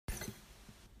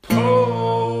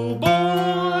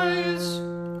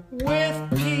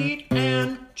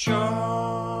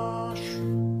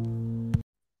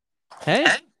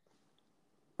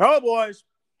Boys.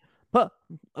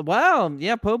 Wow,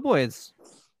 yeah, Po' Boys.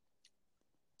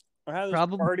 I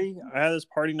had this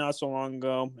party not so long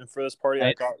ago, and for this party,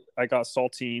 Right. I got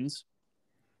saltines,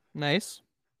 Nice.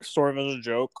 sort of as a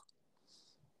joke.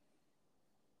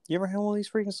 You ever had one of these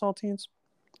freaking saltines?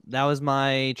 That was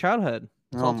my childhood.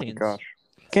 Saltines. Oh my gosh,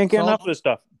 can't get enough of this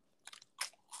stuff.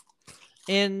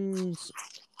 And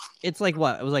it's like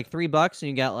what? It was like $3, and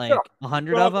you got like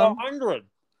 100 of them. 100.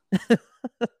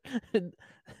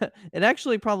 It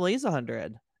actually probably is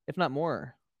 100, if not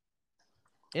more.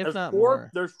 There's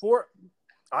 4.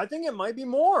 I think it might be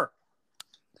more.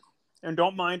 And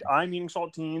don't mind, I'm eating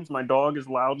saltines. My dog is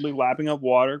loudly lapping up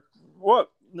water.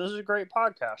 What? This is a great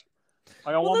podcast.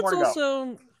 I got one more to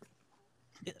go.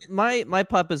 My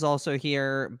pup is also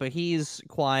here, but he's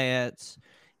quiet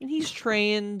and he's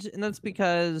trained, and that's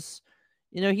because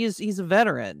he's a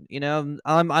veteran.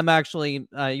 I'm actually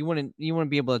you wouldn't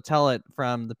be able to tell it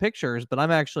from the pictures, but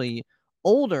I'm actually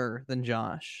older than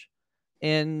Josh,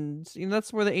 and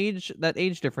that's where that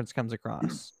age difference comes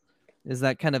across. Is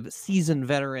that kind of seasoned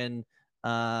veteran,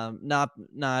 not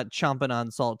chomping on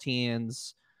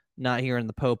saltines, not hearing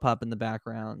the pup in the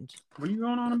background. What are you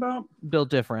going on about? Built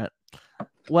different.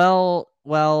 Well,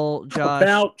 Josh.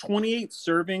 About 28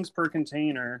 servings per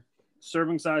container.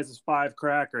 Serving size is 5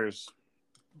 crackers.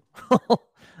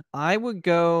 I would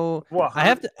go. What, I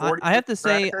have to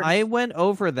say, crackers? I went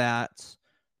over that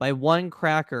by 1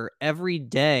 cracker every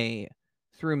day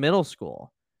through middle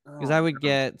school, because I would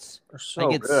get.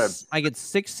 I get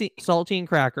 6 saltine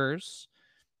crackers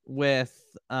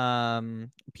with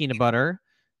peanut butter.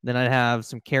 Then I'd have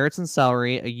some carrots and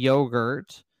celery, a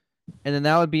yogurt, and then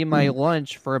that would be my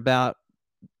lunch for about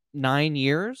 9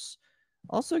 years.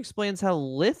 Also explains how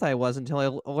lithe I was until I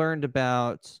learned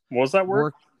about... What was that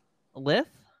word? Lithe?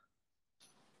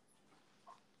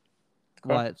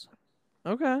 Okay. What?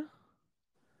 Okay.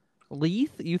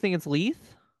 Leith? You think it's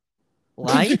Leith?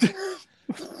 Light?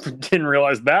 Didn't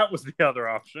realize that was the other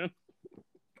option.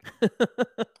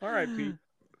 All right, Pete.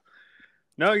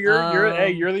 No,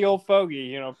 you're the old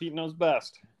fogey. Pete knows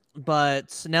best.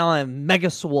 But now I'm mega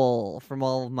swole from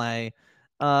all of my,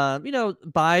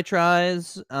 bi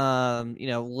tries,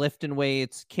 lifting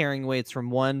weights, carrying weights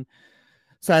from one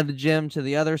side of the gym to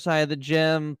the other side of the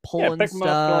gym, pulling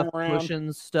stuff,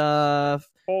 pushing stuff.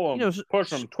 Pull them, push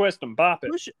them, twist them, bop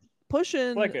it.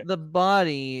 Pushing the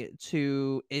body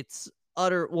to its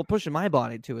pushing my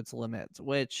body to its limits,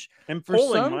 which for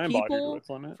some people,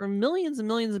 for millions and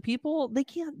millions of people, they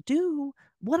can't do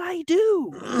what I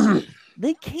do.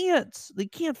 They can't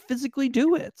physically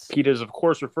do it. Pete is, of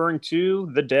course, referring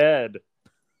to the dead.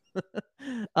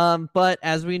 But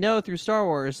as we know through Star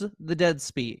Wars, the dead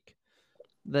speak.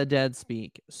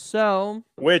 So,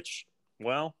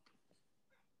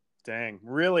 dang,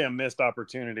 really a missed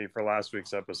opportunity for last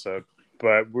week's episode.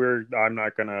 But we're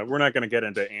not gonna get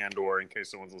into Andor in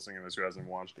case someone's listening to this who hasn't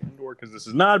watched Andor, because this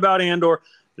is not about Andor.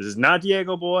 This is not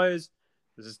Diego Boys.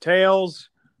 This is Tales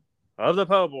of the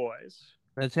Po' Boys.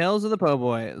 The Tales of the Po'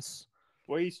 Boys.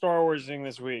 What are you Star Warsing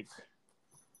this week?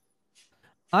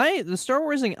 The Star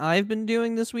Warsing I've been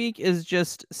doing this week is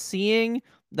just seeing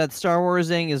that Star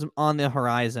Warsing is on the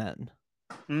horizon.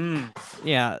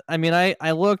 Yeah, I mean,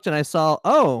 I looked and I saw,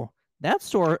 that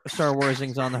Star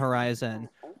Warsing's on the horizon.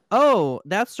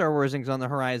 That Star Warsing's on the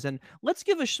horizon. Let's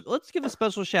give a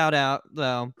special shout out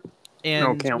though,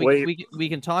 and we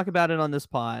can talk about it on this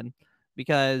pod,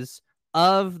 because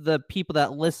of the people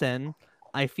that listen,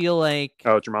 I feel like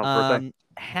it's your mom's birthday.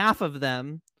 Half of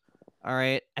them, all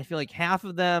right. I feel like half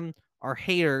of them are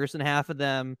haters and half of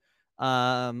them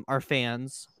are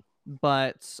fans.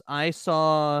 But I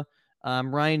saw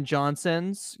Rian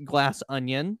Johnson's Glass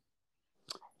Onion.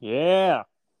 Yeah.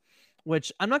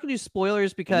 Which I'm not going to do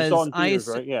spoilers because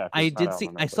right?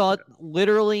 I saw it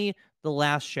literally the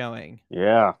last showing.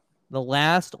 Yeah. The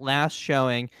last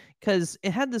showing, because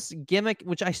it had this gimmick,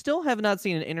 which I still have not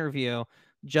seen an interview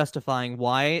justifying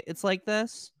why it's like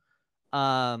this.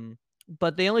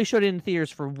 But they only showed it in theaters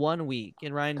for 1 week,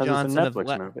 and Rian Johnson it's a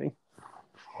Netflix movie.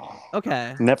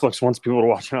 Okay. Netflix wants people to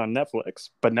watch it on Netflix,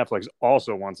 but Netflix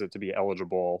also wants it to be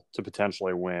eligible to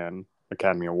potentially win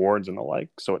Academy Awards and the like,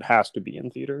 so it has to be in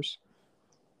theaters.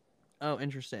 Oh,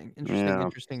 interesting.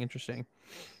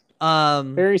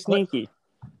 Very sneaky.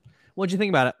 What'd you think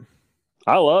about it?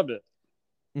 I loved it.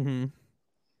 Mm-hmm.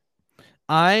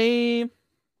 I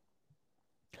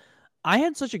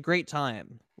had such a great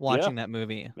time watching that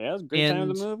movie. Yeah, it was a great time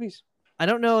with the movies. I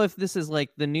don't know if this is like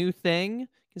the new thing,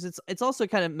 because it's also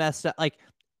kind of messed up. Like,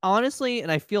 honestly,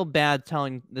 and I feel bad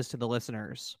telling this to the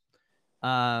listeners,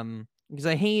 because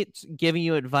I hate giving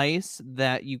you advice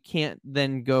that you can't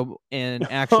then go and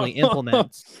actually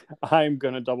implement. I'm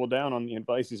gonna double down on the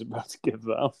advice he's about to give,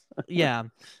 though. Yeah,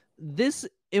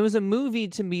 it was a movie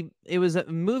to me. It was a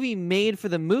movie made for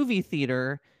the movie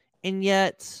theater, and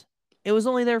yet it was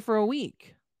only there for a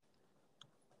week.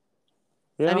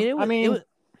 Yeah, I mean, it was.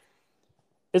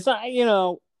 It's not,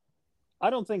 I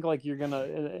don't think like you're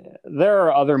gonna. There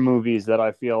are other movies that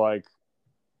I feel like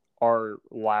are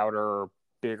louder,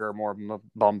 bigger, more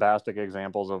bombastic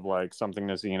examples of like something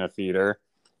to see in a theater,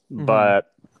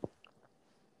 but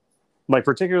like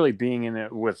particularly being in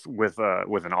it with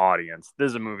an audience.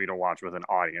 This is a movie to watch with an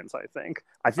audience. I think.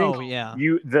 Oh yeah.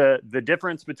 The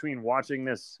difference between watching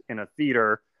this in a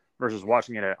theater versus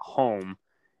watching it at home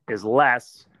is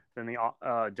less than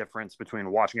the difference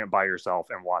between watching it by yourself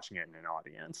and watching it in an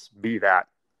audience, be that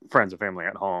friends and family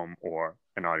at home or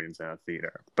an audience in a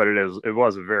theater. But it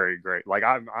was a very great, like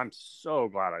I'm so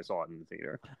glad I saw it in the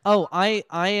theater. Oh, I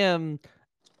am.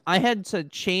 I had to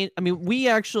change. I mean, we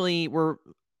actually were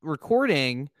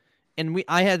recording, and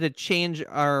I had to change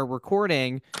our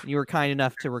recording. You were kind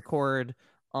enough to record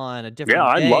on a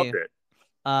different day. I loved it.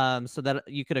 So that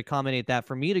you could accommodate that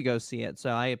for me to go see it.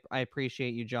 So I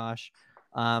appreciate you, Josh,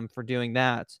 for doing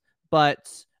that.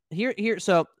 But here,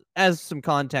 so as some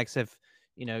context, if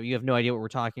you have no idea what we're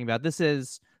talking about, this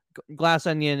is Glass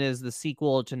Onion is the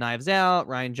sequel to Knives Out.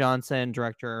 Rian Johnson,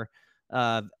 director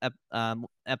of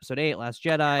Episode 8, Last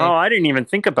Jedi. Oh, I didn't even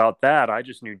think about that. I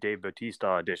just knew Dave Bautista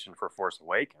auditioned for Force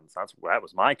Awakens. That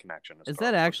was my connection. Is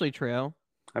that actually true?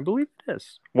 I believe it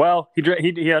is. Well, he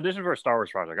auditioned for a Star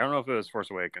Wars project. I don't know if it was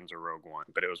Force Awakens or Rogue One,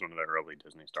 but it was one of the early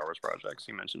Disney Star Wars projects.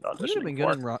 He mentioned auditioning.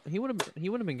 He would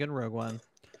have been good in Rogue One.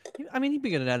 I mean, he'd be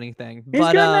good at anything. He's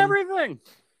good at everything.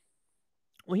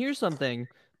 Well, here's something,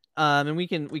 and we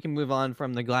can move on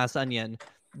from the Glass Onion.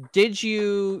 Did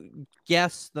you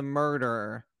guess the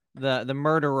murderer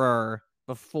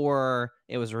before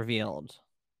it was revealed?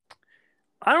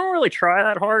 I don't really try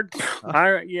that hard.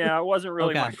 It wasn't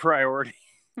really my priority.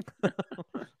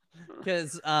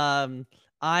 Because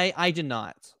I did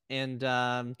not,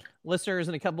 and listeners,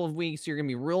 in a couple of weeks you're gonna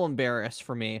be real embarrassed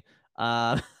for me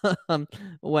when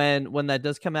that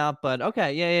does come out. But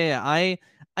okay, yeah. I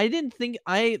didn't think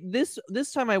this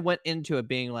time I went into it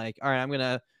being like, all right, I'm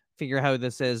gonna figure out how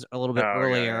this is a little bit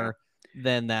earlier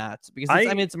than that, because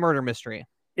it's a murder mystery.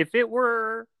 If it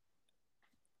were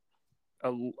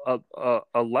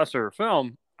a lesser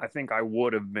film, I think I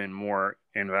would have been more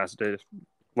invested.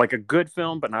 Like a good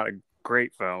film, but not a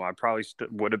great film, I probably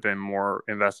would have been more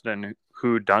invested in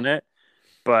who done it.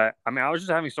 But I mean, I was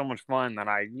just having so much fun that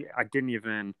I didn't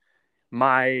even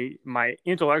my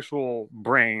intellectual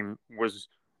brain was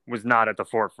not at the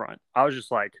forefront. I was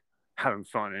just like having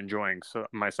fun, enjoying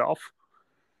myself.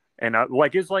 And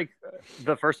it's like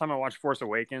the first time I watched Force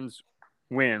Awakens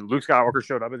when Luke Skywalker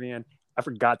showed up at the end. I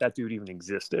forgot that dude even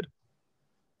existed.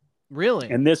 Really?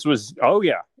 And this was oh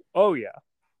yeah.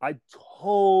 I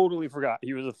totally forgot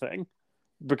he was a thing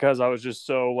because I was just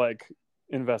so like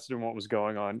invested in what was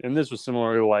going on. And this was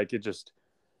similarly like the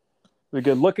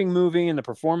good looking movie, and the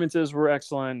performances were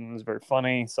excellent, and it was very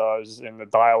funny. So the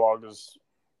dialogue was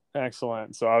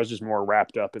excellent. So I was just more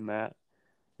wrapped up in that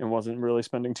and wasn't really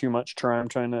spending too much time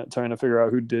trying to figure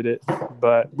out who did it.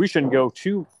 But we shouldn't go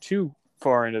too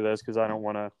far into this because I don't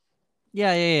want to.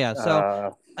 Yeah.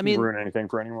 So I mean, ruin anything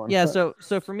for anyone. Yeah. But.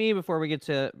 So for me, before we get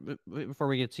to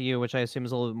you, which I assume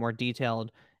is a little bit more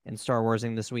detailed in Star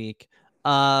Warsing this week.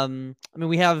 I mean,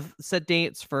 we have set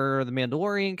dates for The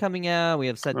Mandalorian coming out. We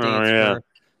have set dates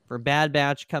for Bad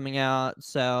Batch coming out.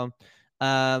 So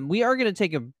we are going to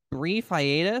take a brief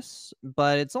hiatus,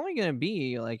 but it's only going to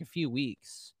be like a few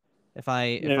weeks if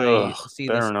I see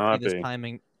this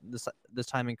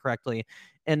timing correctly.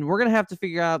 And we're gonna have to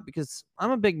figure out, because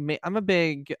I'm a big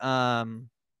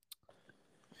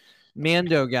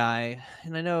Mando guy,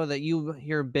 and I know that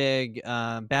you're a big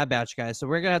Bad Batch guy. So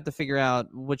we're gonna have to figure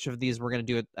out which of these we're gonna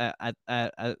do it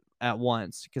at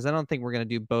once, because I don't think we're gonna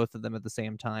do both of them at the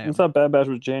same time. I thought Bad Batch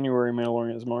was January,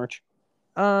 Mandalorian is March.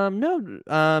 No,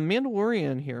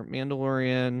 Mandalorian here.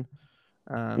 Mandalorian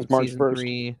it's March season 1st.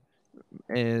 3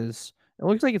 is. It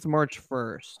looks like it's March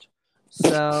 1st.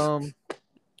 So.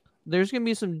 There's going to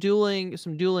be some dueling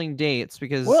dates,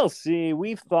 because we'll see.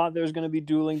 We've thought there's going to be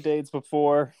dueling dates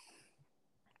before,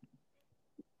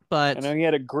 but I know he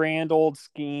had a grand old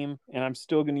scheme, and I'm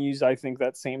still going to use, I think,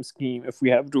 that same scheme if we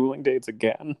have dueling dates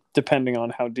again, depending on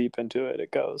how deep into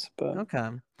it goes. But okay,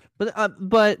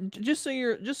 but just so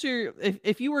you're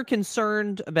if you were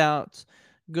concerned about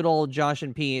good old Josh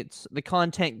and Pete's, the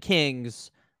Content Kings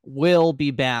will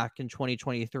be back in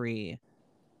 2023,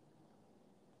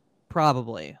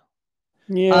 probably.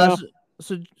 Yeah.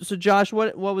 So Josh,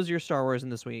 what was your Star Wars in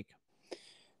this week?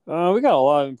 We got a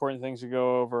lot of important things to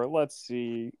go over. Let's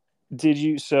see.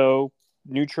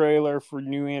 New trailer for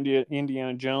new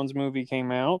Indiana Jones movie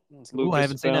came out. It's Ooh, I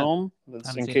haven't seen it. Lucasfilm. I That's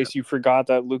haven't in seen case you forgot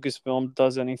that Lucasfilm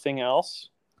does anything else.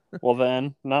 Well,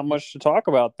 then, not it. much to talk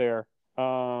about there.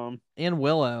 And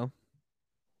Willow.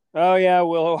 Oh yeah,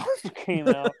 Willow came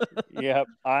out. Yep.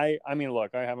 I mean,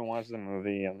 look, I haven't watched the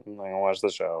movie and I'm gonna watch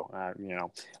the show.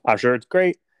 I'm sure it's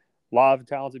great. A lot of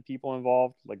talented people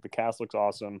involved. Like the cast looks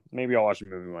awesome. Maybe I'll watch the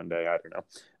movie one day. I don't know.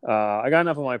 I got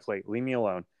enough on my plate. Leave me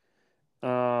alone.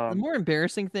 The more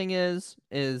embarrassing thing is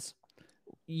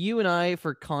you and I,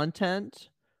 for content,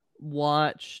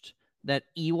 watched that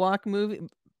Ewok movie,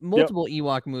 multiple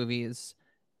Ewok movies,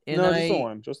 and No, just the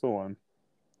one. Just the one.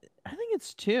 I think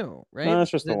it's two, right? No, it's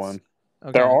just the one.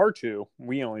 Okay. There are two.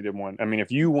 We only did one. I mean,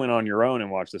 if you went on your own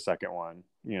and watched the second one,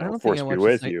 force be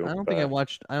with you. I don't think I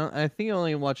watched. I think I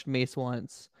only watched Mace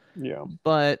once. Yeah.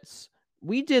 But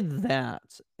we did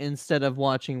that instead of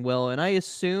watching Will, and I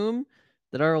assume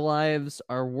that our lives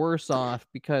are worse off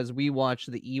because we watched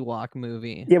the Ewok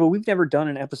movie. Yeah, but we've never done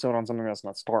an episode on something that's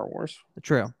not Star Wars.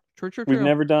 True. We've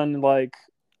never done like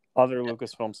other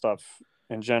Lucasfilm stuff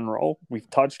in general. We've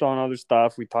touched on other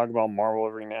stuff. We talk about Marvel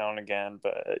every now and again,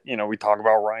 but we talk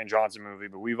about Rian Johnson movie,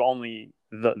 but we've only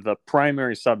the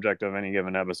primary subject of any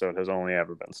given episode has only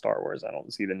ever been Star Wars. I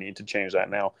don't see the need to change that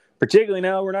now, particularly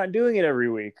now we're not doing it every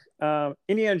week.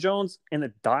 Indiana Jones and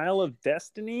the Dial of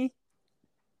Destiny,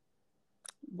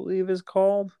 I believe is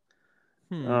called.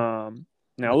 Now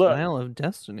look, Dial of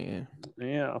Destiny.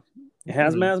 Yeah, it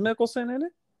has Mads Mikkelsen in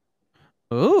it.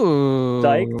 Ooh.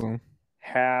 Psyched.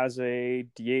 Has a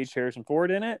D.H. Harrison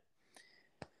Ford in it.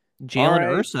 Jalen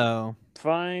Urso.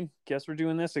 Fine. Guess we're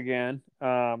doing this again.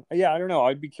 Yeah, I don't know.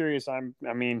 I'd be curious.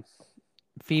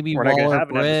 Phoebe we're not gonna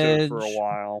have Waller-Bridge, an episode for a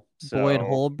while. Boyd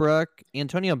Holbrook,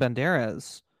 Antonio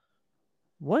Banderas.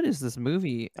 What is this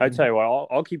movie? I tell you what,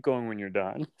 I'll keep going when you're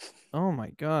done. Oh my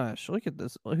gosh, look at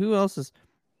this. Who else is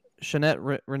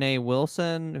Shanette Renee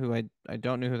Wilson, who I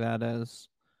don't know who that is.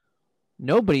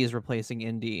 Nobody is replacing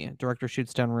Indy. Director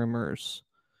shoots down rumors.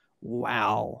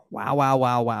 Wow.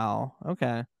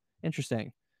 Okay.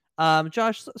 Interesting.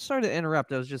 Josh, sorry to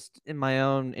interrupt. I was just in my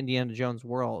own Indiana Jones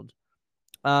world.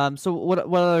 So what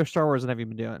other Star Wars have you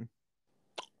been doing?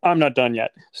 I'm not done yet.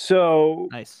 So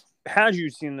nice. Had you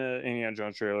seen the Indiana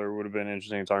Jones trailer, it would have been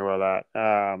interesting to talk about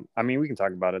that. I mean, we can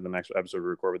talk about it in the next episode we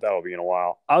record, but that will be in a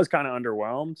while. I was kind of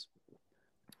underwhelmed.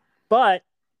 But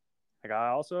I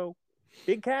got also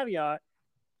big caveat.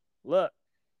 Look,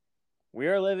 we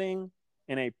are living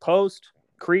in a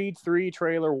post-Creed 3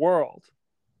 trailer world.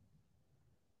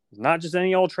 It's not just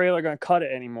any old trailer going to cut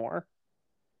it anymore.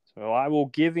 So I will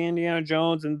give Indiana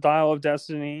Jones and Dial of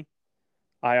Destiny.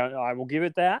 I will give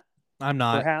it that. I'm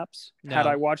not. Perhaps. No. Had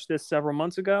I watched this several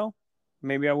months ago,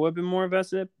 maybe I would have been more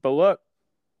invested. But look,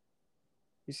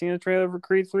 you seen the trailer for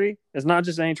Creed 3? It's not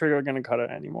just any trailer going to cut it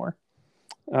anymore.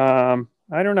 I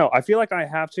don't know. I feel like I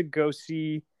have to go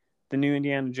see the new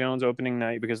Indiana Jones opening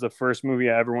night because the first movie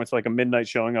I ever went to like a midnight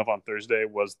showing of on Thursday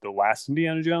was the last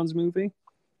Indiana Jones movie.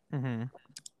 Mm-hmm.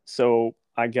 So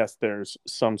I guess there's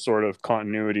some sort of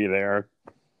continuity there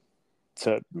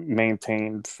to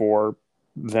maintain for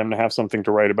them to have something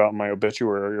to write about in my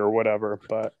obituary or whatever.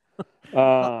 But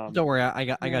don't worry, I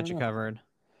got you covered.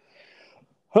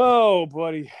 Oh,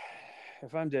 buddy,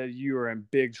 if I'm dead, you are in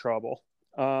big trouble.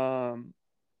 Yeah,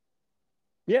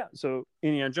 so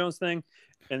Indiana Jones thing.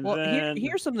 And then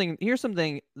here's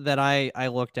something that I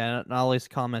looked at, and I'll at least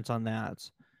comment on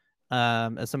that.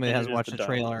 As somebody that has watched the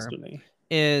trailer,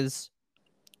 is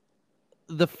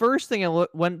the first thing I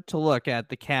went to look at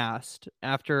the cast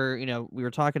after we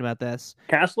were talking about this.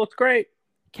 Cast looks great.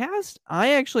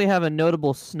 I actually have a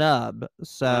notable snub.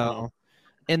 So,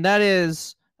 and that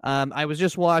is I was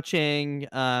just watching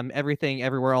Everything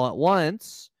Everywhere All at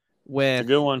Once with a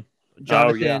good one.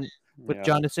 Jonathan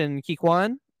Jonathan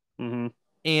Kikwan. Mm-hmm.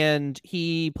 And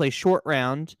he plays Short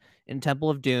Round in Temple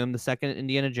of Doom, the second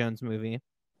Indiana Jones movie.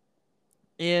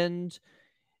 And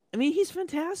I mean, he's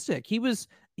fantastic. It was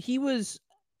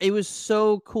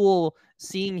so cool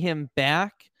seeing him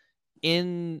back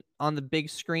on the big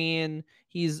screen.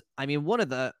 He's, one of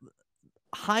the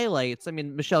highlights. I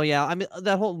mean, Michelle Yeoh. I mean,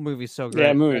 that whole movie's so great.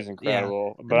 Yeah, the movie's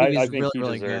incredible. Yeah, but I think he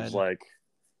really deserves good.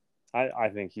 I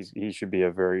think he should be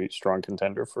a very strong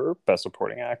contender for Best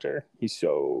Supporting Actor. He's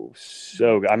so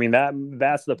good. I mean,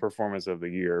 that's the performance of the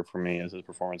year for me, is his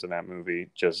performance in that movie,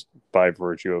 just by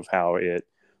virtue of how it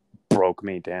broke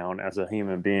me down as a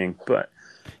human being, but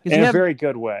in a very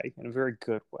good way.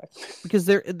 Because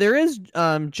there is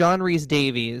John Rhys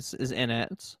Davies is in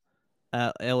it.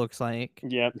 It looks like.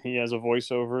 Yep, he has a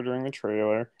voiceover during the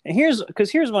trailer. And here's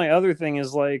my other thing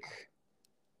is like,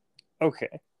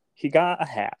 okay, he got a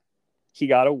hat, he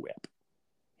got a whip,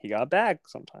 he got a bag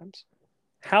sometimes.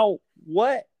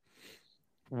 What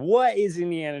is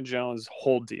Indiana Jones'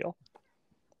 whole deal?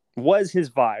 What is his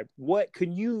vibe? What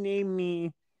could you name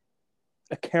me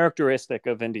a characteristic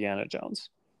of Indiana Jones?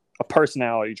 A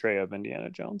personality trait of Indiana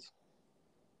Jones?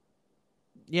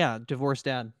 Yeah, divorced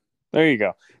dad. There you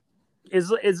go.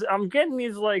 Is I'm getting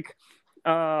these like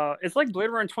it's like Blade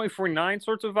Runner 2049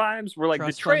 sorts of vibes where like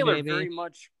Trust the trailer fund, baby. very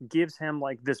much gives him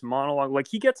like this monologue. Like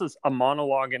he gets a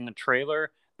monologue in the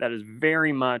trailer that is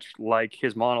very much like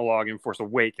his monologue in Force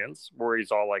Awakens, where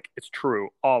he's all like, it's true,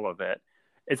 all of it.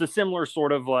 It's a similar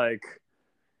sort of like,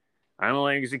 I'm a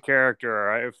legacy character.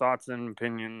 I have thoughts and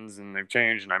opinions, and they've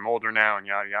changed, and I'm older now, and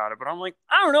yada yada. But I'm like,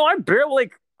 I don't know. I've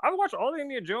watched all the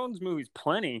Indiana Jones movies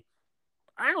plenty.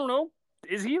 I don't know.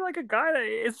 Is he like a guy that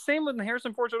it's the same with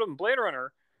Harrison Ford and Blade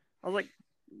Runner? I was like,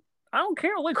 I don't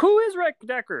care. Like, who is Rick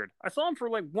Deckard? I saw him for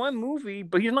like one movie,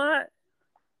 but he's not.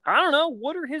 I don't know.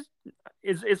 What are his?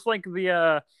 It's like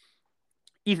the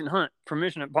Ethan Hunt from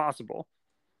Mission Impossible.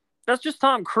 That's just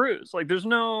Tom Cruise. Like,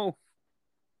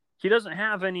 he doesn't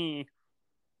have any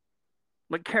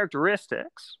like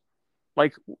characteristics.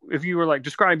 Like, if you were like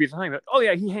describing something, like, oh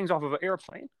yeah, he hangs off of an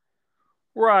airplane,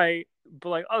 right? But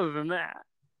like, other than that,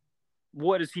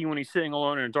 what is he when he's sitting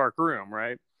alone in a dark room,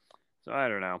 right? So I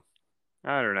don't know.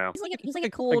 He's like a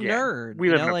cool nerd. We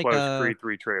live in a closed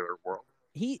pre-3 trailer world.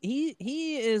 He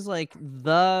is like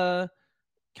the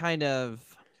kind of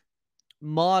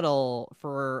model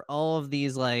for all of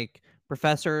these like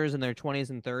professors in their 20s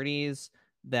and 30s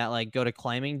that like go to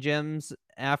climbing gyms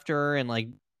after and like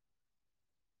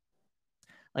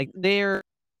they're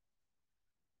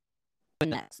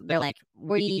like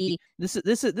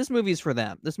this movie's for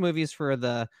them. This movie's for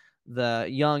the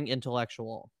young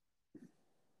intellectual.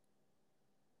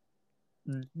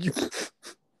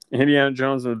 Indiana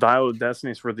Jones and the Dial of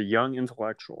Destiny is for the young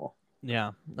intellectual.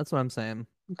 Yeah, that's what I'm saying.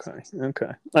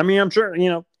 Okay. I mean, I'm sure,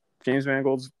 James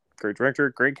Mangold's great director,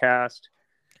 great cast.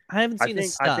 I haven't seen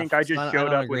his stuff. I think I just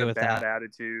showed up with a bad that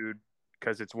attitude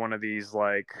because it's one of these,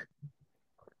 like,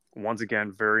 once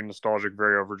again, very nostalgic,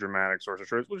 very overdramatic source of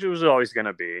truth, which it was always going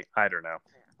to be. I don't know.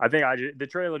 I think the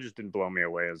trailer just didn't blow me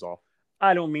away is all.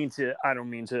 I don't mean to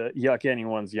yuck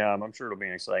anyone's yum. I'm sure it'll be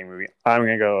an exciting movie. I'm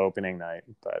going to go opening night,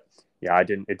 but yeah,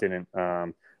 it didn't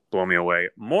blow me away.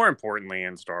 More importantly,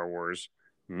 in Star Wars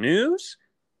news,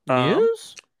 Po'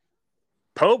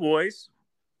 Boys,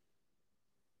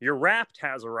 your Wrapped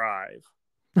has arrived.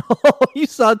 Oh, you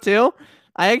saw too?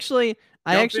 I took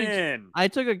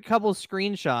a couple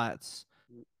screenshots.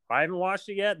 I haven't watched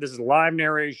it yet. This is live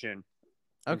narration.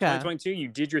 Okay. In 2022, you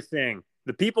did your thing.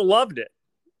 The people loved it.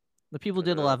 The people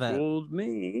did love it. Fooled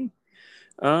me.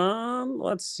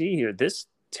 Let's see here. This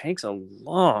takes a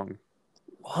long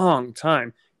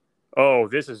time. Oh,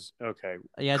 this is okay.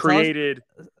 Yeah, created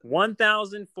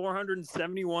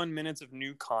 1,471 minutes of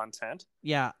new content.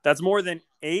 Yeah, that's more than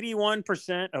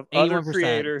 81% of other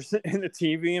creators in the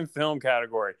TV and film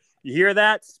category. You hear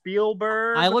that,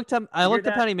 Spielberg? I looked up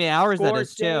how many hours that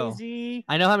is too.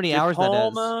 I know how many hours that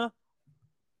is.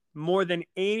 More than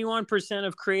 81%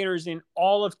 of creators in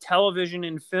all of television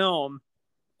and film,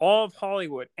 all of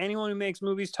Hollywood, anyone who makes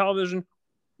movies, television,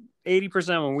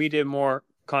 80% when we did more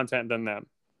content than them.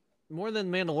 More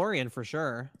than Mandalorian for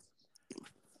sure.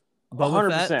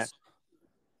 100%.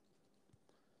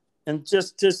 And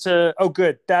just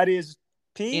good. That is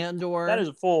peak. Andor. That is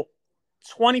a full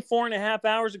 24 and a half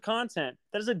hours of content.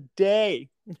 That is a day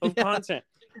of content.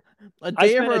 A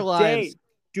day of our lives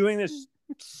doing this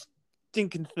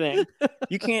stinking thing.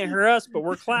 You can't hear us, but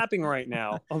we're clapping right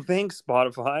now. Oh, thanks,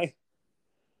 Spotify.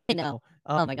 I know.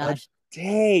 Oh my gosh. A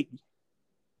day.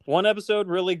 One episode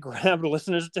really grabbed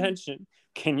listeners' attention.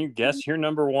 Can you guess your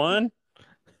number one?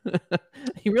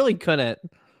 He really couldn't.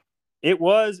 It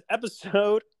was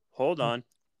episode, hold on,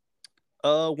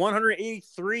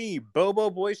 183, Bobo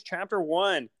Boys Chapter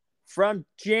 1 from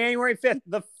January 5th,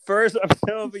 the first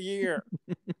episode of the year.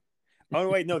 Oh,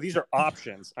 wait, no, these are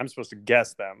options. I'm supposed to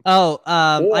guess them. Oh,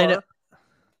 I know.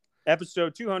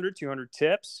 Episode 200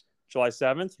 tips, July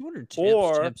 7th. 200 tips,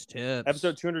 or tips.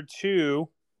 Episode 202,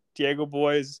 Diego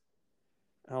Boys,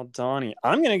 Aldani.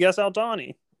 I'm going to guess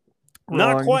Aldani. Wrong.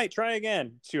 Not quite. Try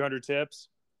again. 200 tips.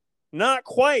 Not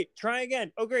quite. Try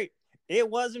again. Oh, great. It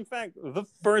was, in fact, the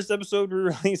first episode we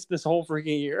released this whole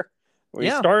freaking year. We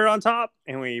started on top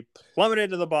and we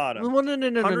plummeted to the bottom. No.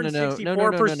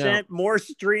 164% more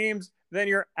streams than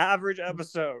your average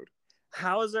episode.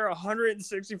 How is there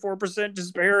 164%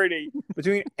 disparity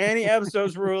between any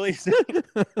episodes we're releasing?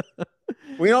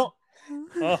 We don't.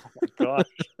 Oh my gosh.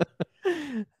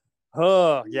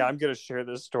 Oh yeah, I'm gonna share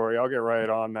this story. I'll get right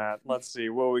on that. Let's see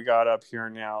what we got up here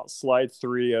now. Slide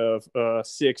 3 of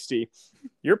 60.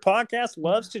 Your podcast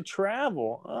loves to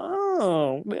travel.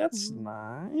 Oh, that's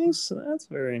nice. That's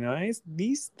very nice.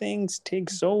 These things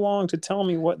take so long to tell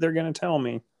me what they're gonna tell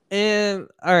me. And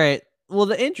all right. Well,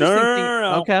 the No, interesting no, no, thing. no,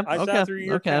 no. Okay. I sat through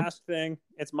your cast thing.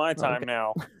 It's my time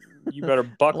now. You better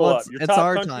buckle Well, up. Your it's top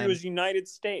our country time. was United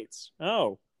States.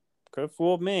 Oh, could have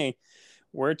fooled me.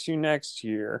 Where to next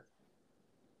year?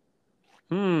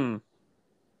 I'm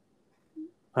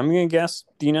going to guess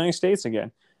the United States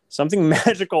again. Something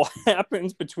magical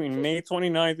happens between May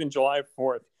 29th and July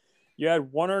 4th. You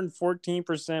had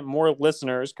 114% more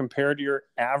listeners compared to your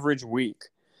average week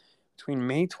between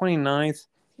May 29th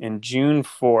and June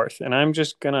 4th. And I'm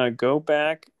just going to go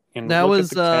back and look at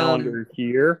the calendar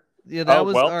here. Yeah, that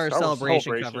was our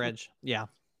celebration coverage. Yeah.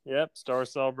 Yep, Star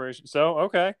Celebration. So,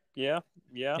 okay. Yeah.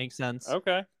 Makes sense.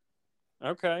 Okay.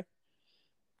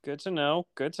 Good to know.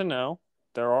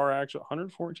 There are actually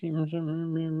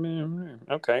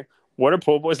 114%. Okay. What are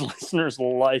Po' Boys listeners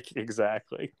like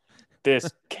exactly?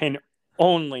 This can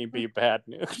only be bad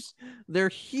news. They're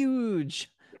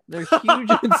huge. They're huge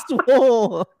and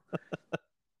swole.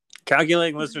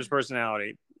 Calculating listeners'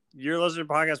 personality. Your listener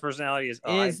podcast personality is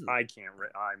I can't.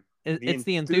 It's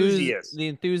the enthusiast. The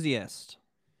enthusiast.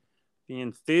 The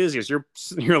enthusiasts. Your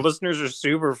listeners are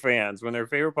super fans. When their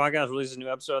favorite podcast releases a new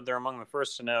episode, they're among the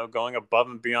first to know, going above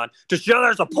and beyond to show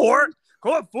their support.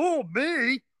 Go fool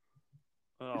me.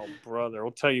 Oh, brother.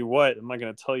 I'll tell you what. I'm not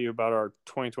going to tell you about our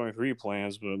 2023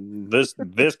 plans, but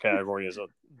this category is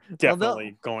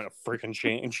definitely going to freaking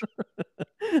change.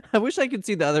 I wish I could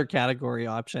see the other category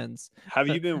options. Have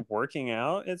you been working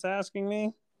out? It's asking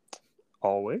me.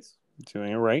 Always. I'm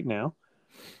doing it right now.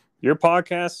 Your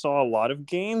podcast saw a lot of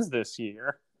gains this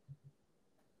year.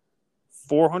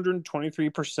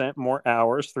 423% more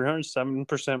hours,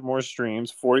 307% more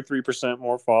streams, 43%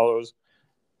 more follows,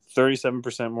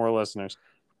 37% more listeners.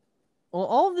 Well,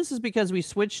 all of this is because we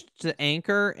switched to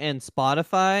Anchor and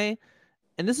Spotify,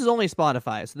 and this is only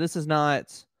Spotify, so this is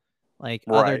not like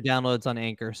other downloads on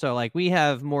Anchor. So like we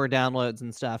have more downloads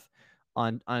and stuff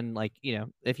on like, you know,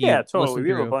 if you totally. We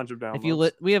have a bunch of downloads. If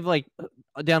you we have like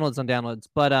downloads on downloads,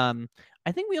 but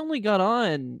I think we only got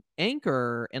on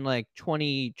Anchor in like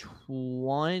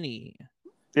 2020.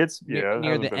 It's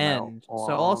near the end.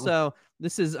 So also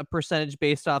this is a percentage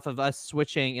based off of us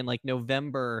switching in like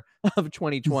November of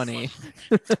 2020.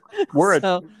 We're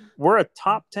a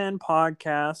top 10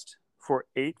 podcast for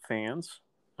 8 fans.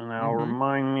 And now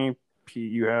remind me,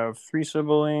 Pete, you have 3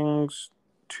 siblings,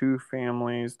 2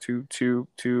 families, two.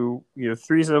 You have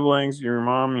 3 siblings. Your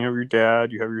mom, you have your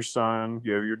dad, you have your son,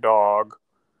 you have your dog.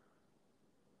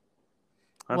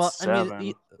 That's 7. I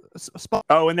mean,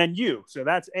 and then you. So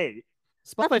that's 8.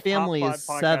 Spotify family is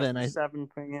 7. 7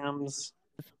 fans.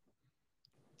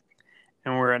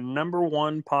 And we're a number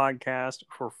 1 podcast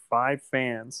for 5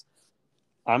 fans.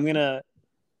 I'm going to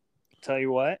tell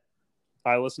you what.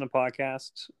 I listen to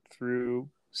podcasts through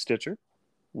Stitcher.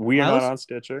 We are not on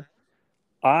Stitcher.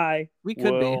 We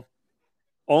could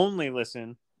only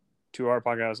listen to our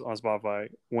podcast on Spotify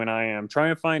when I am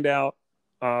trying to find out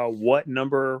what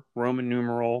number Roman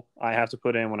numeral I have to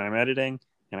put in when I'm editing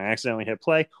and I accidentally hit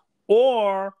play,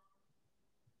 or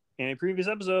in a previous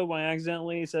episode when I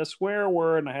accidentally said a swear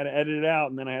word and I had to edit it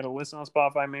out, and then I had to listen on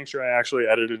Spotify and make sure I actually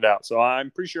edited it out. So I'm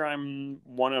pretty sure I'm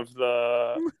one of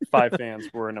the 5 fans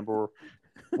we're a number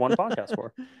 1 podcast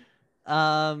for.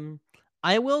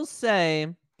 I will say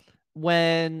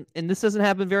and this doesn't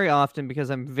happen very often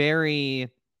because I'm very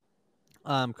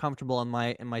comfortable in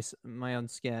my own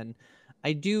skin.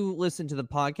 I do listen to the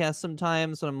podcast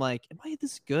sometimes, and I'm like, am I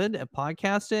this good at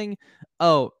podcasting?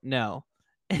 Oh no.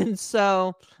 And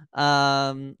so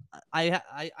I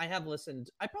have listened.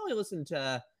 I probably listened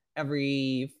to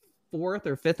every 4th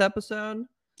or 5th episode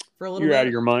for a little bit. You're out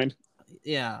of your mind.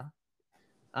 Yeah.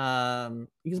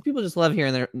 Because people just love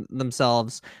hearing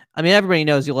themselves. I mean, everybody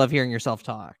knows you love hearing yourself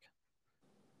talk.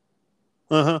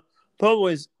 Po'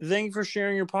 Boys, thank you for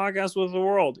sharing your podcast with the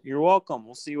world. You're welcome.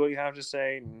 We'll see what you have to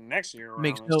say next year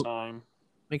around this time.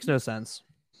 Makes no sense.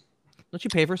 Don't you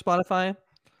pay for Spotify?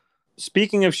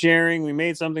 Speaking of sharing, we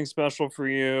made something special for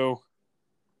you.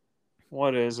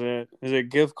 What is it? Is it a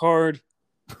gift card?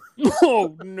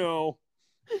 Oh, no.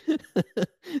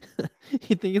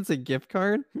 You think it's a gift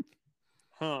card?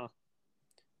 Huh.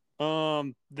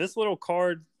 This little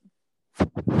card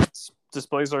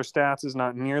displays our stats is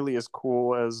not nearly as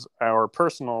cool as our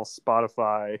personal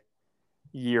Spotify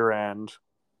year-end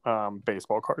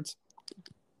baseball cards.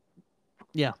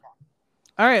 Yeah.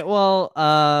 All right. Well,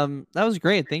 that was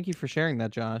great. Thank you for sharing that,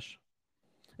 Josh.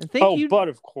 And But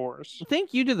of course,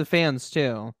 thank you to the fans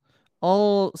too.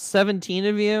 All 17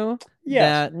 of you.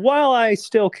 yes. While I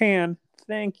still can,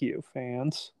 thank you,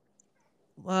 fans.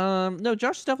 No,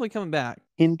 Josh is definitely coming back.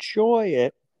 Enjoy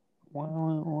it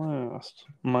while it lasts.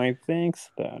 My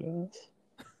thanks, that is.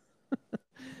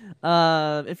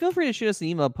 And feel free to shoot us an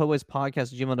email,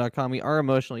 poetspodcast@gmail.com. We are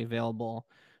emotionally available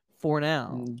for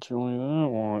now. Enjoy that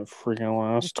while it freaking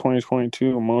lasts.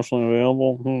 2022, emotionally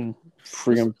available.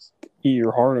 Freaking eat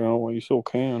your heart out while you still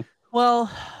can.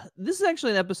 Well, this is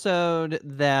actually an episode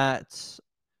that,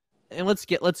 and let's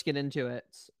get into it.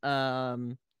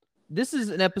 This is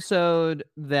an episode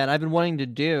that I've been wanting to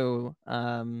do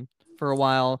for a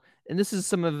while, and this is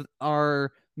some of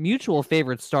our mutual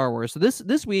favorite Star Wars. So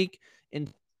this week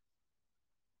in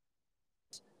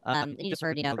you just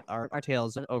heard, our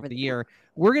tales over the year.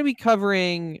 We're gonna be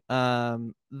covering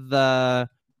the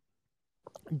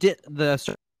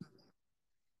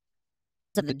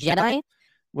Jedi,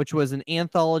 which was an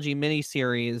anthology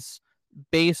miniseries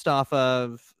based off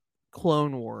of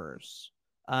Clone Wars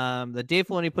that Dave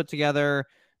Filoni put together.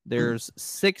 There's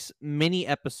 6 mini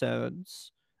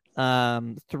episodes,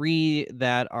 3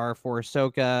 that are for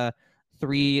Ahsoka,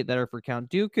 3 that are for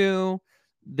Count Dooku.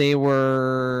 They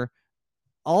were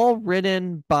all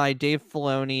written by Dave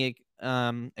Filoni,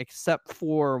 except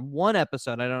for one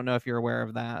episode. I don't know if you're aware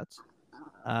of that.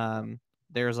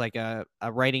 There's like a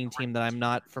writing team that I'm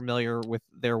not familiar with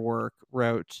their work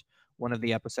wrote one of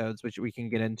the episodes, which we can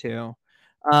get into.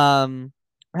 How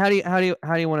do you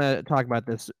want to talk about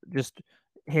this? Just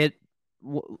hit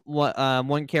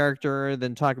one character,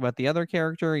 then talk about the other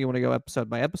character. You want to go episode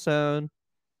by episode?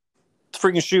 Let's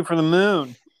freaking shoot for the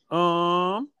moon.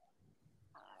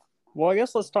 Well, I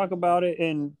guess let's talk about it,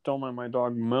 and don't mind my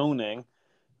dog moaning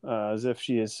as if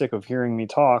she is sick of hearing me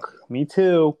talk. Me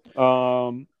too.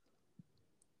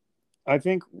 I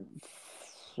think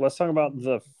let's talk about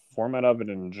the format of it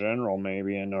in general,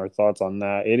 maybe, and our thoughts on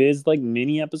that. It is like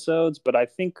mini episodes, but I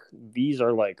think these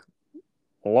are like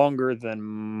longer than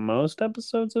most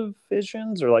episodes of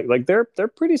Visions, or like they're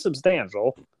pretty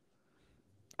substantial.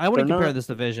 I wouldn't compare this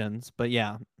to Visions, but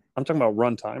yeah. I'm talking about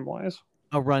runtime wise.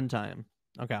 Oh, runtime.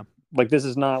 Okay. Like this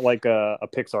is not like a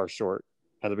Pixar short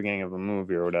at the beginning of a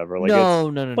movie or whatever. Like no,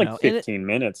 like 15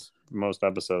 minutes most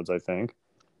episodes, I think.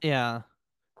 Yeah.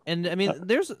 And I mean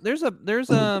there's how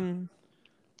am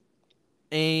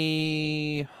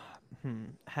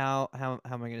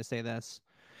I going to say this?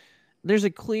 There's a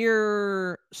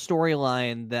clear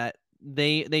storyline that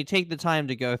they take the time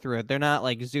to go through it. They're not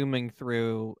like zooming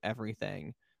through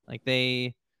everything. Like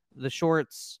the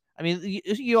shorts, I mean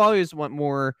you always want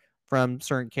more from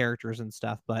certain characters and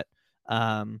stuff, but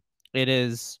it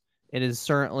is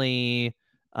certainly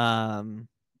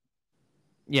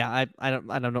yeah, I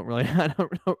don't really I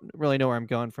don't really know where I'm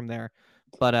going from there.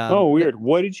 But weird.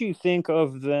 What did you think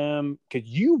of them? Because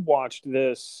you watched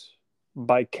this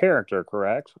by character,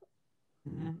 correct?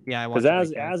 Yeah, I watched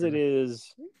it as it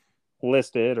is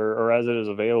listed or as it is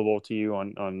available to you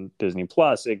on Disney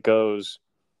Plus, it goes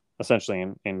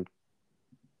essentially in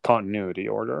continuity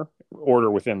order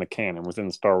within the canon, within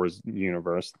the Star Wars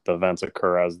universe. The events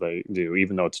occur as they do,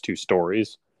 even though it's 2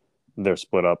 stories. They're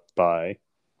split up by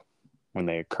when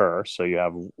they occur. So you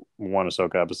have one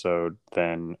Ahsoka episode,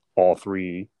 then all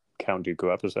 3 Count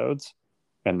Dooku episodes,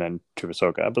 and then 2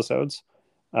 Ahsoka episodes.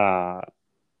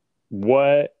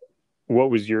 What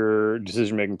was your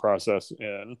decision-making process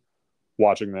in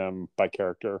watching them by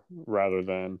character rather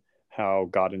than how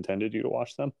God intended you to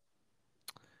watch them?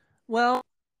 Well,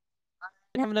 I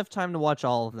didn't have enough time to watch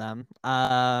all of them.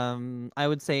 I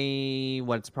would say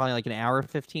it's probably like an hour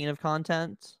 15 of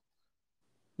content.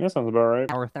 Yeah, sounds about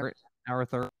right. Hour 30.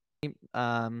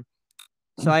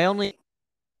 So I only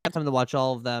have time to watch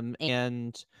all of them,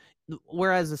 and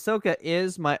whereas Ahsoka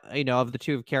is my, of the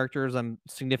 2 characters, I'm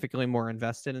significantly more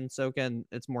invested in Ahsoka, and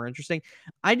it's more interesting.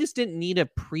 I just didn't need a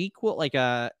prequel, like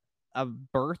a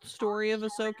birth story of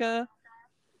Ahsoka.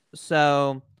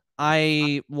 So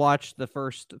I watched the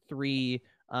first 3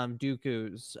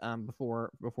 Dooku's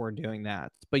before doing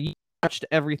that. But you watched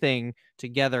everything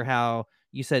together. How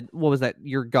you said, what was that?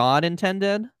 Your God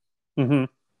intended? Mm-hmm.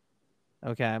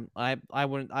 Okay, I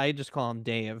wouldn't. I just call him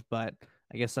Dave, but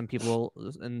I guess some people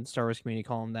in the Star Wars community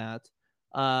call him that.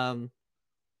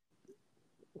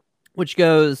 Which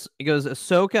goes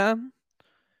Ahsoka,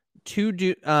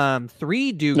 3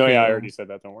 Dooku. No, yeah, I already said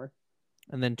that. Don't worry.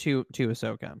 And then 2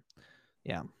 Ahsoka.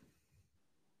 Yeah.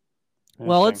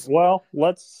 Well,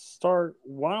 let's start.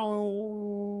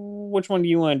 Which one do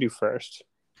you want to do first?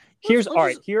 Here's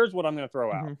what I'm going to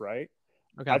throw out. Right.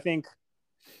 Okay. I think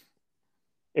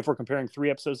if we're comparing 3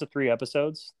 episodes to 3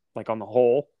 episodes, like on the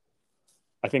whole,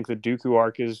 I think the Dooku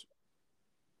arc is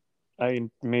I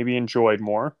maybe enjoyed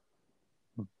more,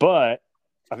 but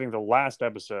I think the last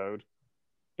episode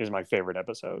is my favorite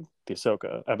episode, the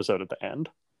Ahsoka episode at the end.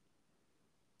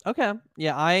 Okay.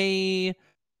 Yeah, I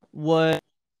would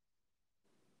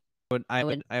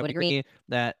agree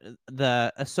that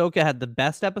the Ahsoka had the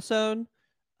best episode,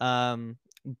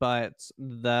 but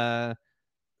the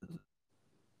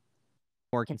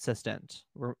more consistent.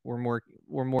 We're more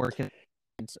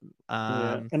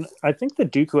Yeah. And I think the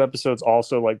Dooku episodes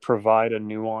also like provide a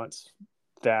nuance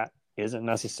that isn't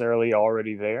necessarily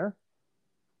already there.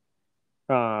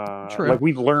 True. Like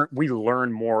we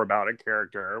learn more about a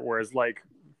character, whereas like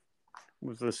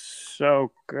with Ahsoka,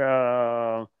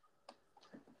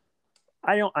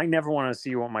 I never want to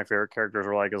see what my favorite characters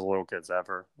were like as little kids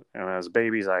ever, and as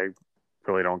babies, I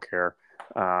really don't care.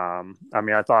 I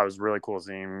mean, I thought it was really cool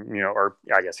seeing, or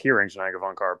I guess hearing Janayka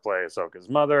Funkar play Ahsoka's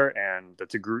mother, and the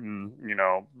Togrutan,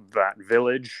 that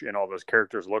village and all those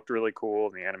characters looked really cool.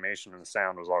 The animation and the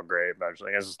sound was all great. But I was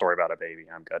like, it's a story about a baby.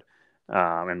 I'm good.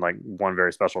 And like one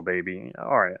very special baby.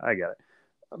 All right, I get it.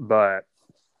 But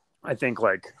I think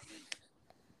like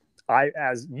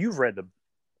as you've read the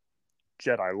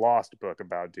Jedi Lost book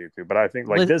about Dooku, but I think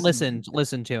like listen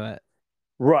to it.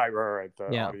 Right.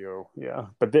 The audio, yeah.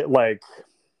 But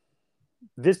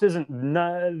this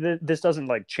doesn't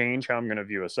like change how I'm going to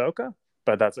view Ahsoka.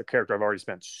 But that's a character I've already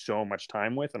spent so much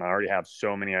time with, and I already have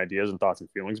so many ideas and thoughts and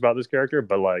feelings about this character.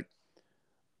 But like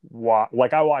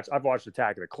I've watched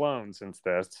Attack of the Clones since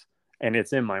this, and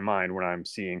it's in my mind when I'm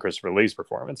seeing Christopher Lee's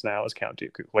performance now as Count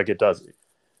Dooku. Like it does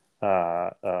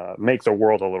make the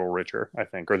world a little richer, I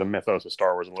think, or the mythos of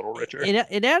Star Wars a little richer.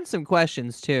 It adds some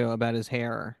questions too about his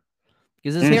hair,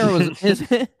 because his hair was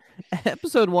his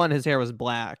episode 1. His hair was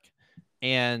black,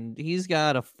 and he's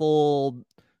got a full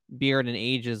beard and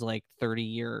ages like 30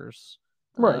 years.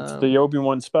 Right, it's the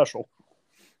Obi-Wan special.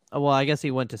 Well, I guess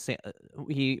he went to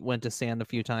sand a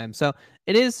few times, so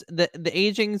it is the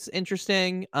aging's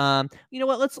interesting. You know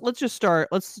what? Let's start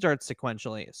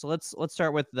sequentially. So let's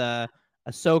start with the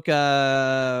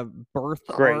Ahsoka birth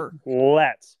arc.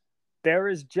 There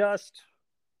is just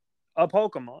a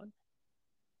Pokemon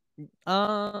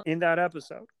in that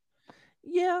episode.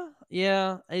 Yeah,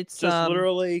 it's just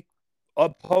literally a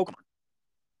Pokemon.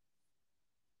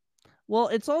 Well,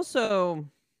 it's also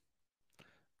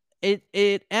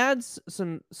it adds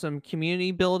some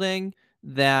community building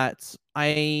that so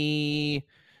the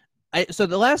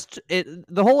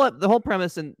whole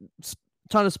premise, and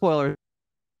ton of spoilers.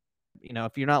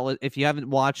 If you haven't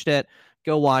watched it,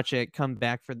 go watch it. Come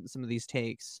back for some of these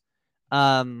takes.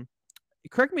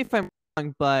 Correct me if I'm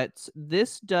wrong, but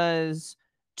this does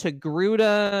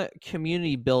Togruta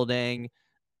community building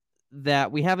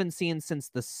that we haven't seen since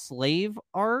the slave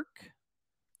arc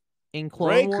in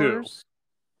Clone Wars.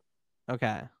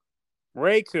 Okay.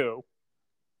 Raikou,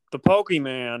 the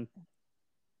Pokemon,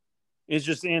 is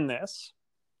just in this.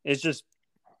 It's just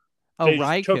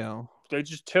Raikou. They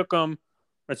just took him.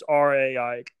 It's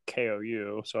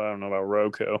Raikou, so I don't know about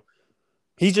Roku.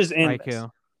 He's just in this.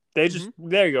 They just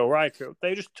there you go, Raikou.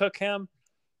 They just took him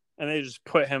and they just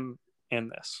put him in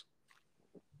this.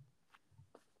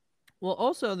 Well,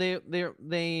 also these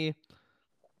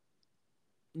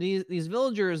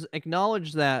villagers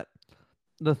acknowledge that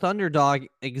the Thunderdog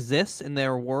exists in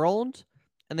their world,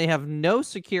 and they have no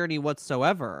security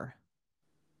whatsoever.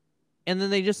 And then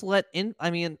they just let in.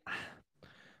 I mean,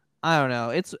 I don't know.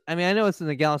 I know it's in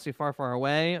the galaxy far, far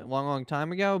away, a long, long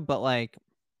time ago, but like,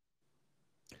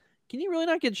 can you really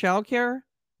not get childcare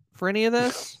for any of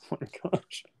this? Oh my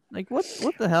gosh! Like, what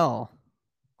the hell?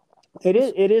 It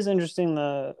is interesting,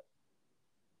 the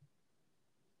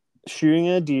shooting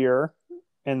a deer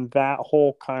and that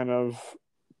whole kind of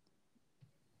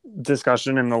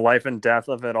discussion and the life and death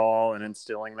of it all, and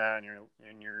instilling that in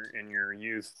your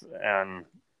youth and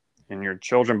in your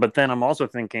children. But then I'm also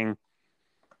thinking,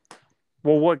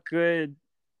 well, what good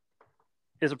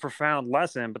is a profound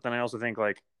lesson? But then I also think,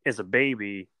 like, it's a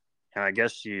baby, and I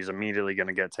guess she's immediately going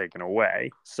to get taken away.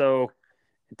 So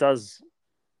it does,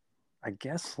 I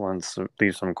guess,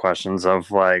 leave some questions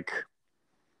of, like,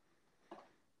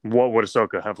 what would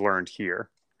Ahsoka have learned here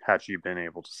had she been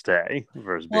able to stay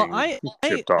versus being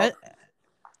shipped off?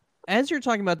 As you're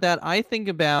talking about that, I think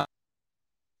about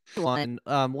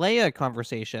Leia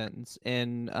conversations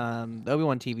in the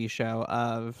Obi-Wan TV show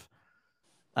of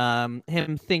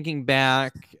him thinking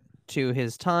back to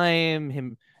his time,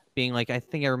 him being like, I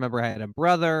think I remember I had a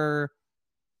brother.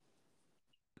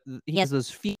 He has those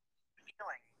feelings,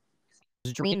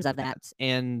 dreams of that,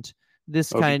 and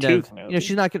this kind of,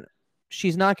 she's not gonna.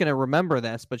 she's not going to remember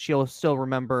this, but she'll still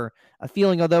remember a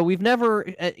feeling. Although we've never,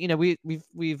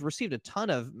 we've received a ton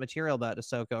of material about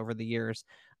Ahsoka over the years.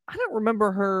 I don't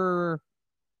remember her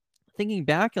thinking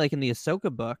back, like in the Ahsoka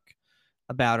book,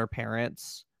 about her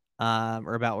parents,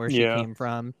 or about where she Yeah. came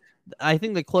from. I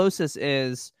think the closest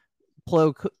is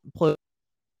Plo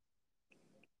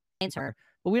her,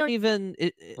 but we don't even.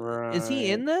 Is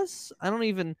he in this? I don't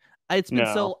even. It's been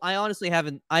No. I honestly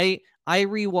haven't. I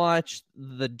rewatched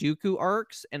the Dooku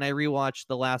arcs and I rewatched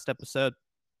the last episode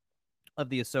of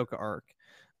the Ahsoka arc.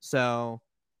 So,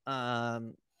 yeah,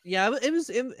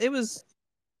 it was.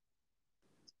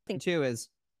 Thing too is,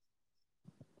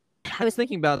 I was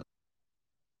thinking about.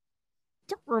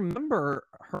 I don't remember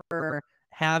her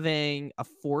having a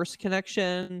Force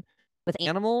connection with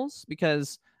animals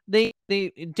because Dave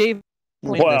pointed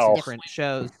this in different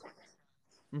shows.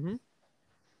 Mm-hmm.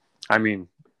 I mean,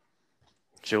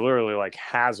 she literally like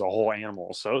has a whole animal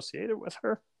associated with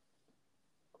her.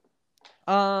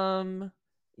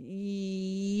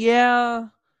 Yeah,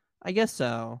 I guess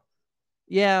so.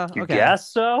 Yeah, You okay. guess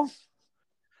so?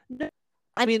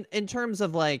 I mean, in terms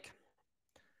of like,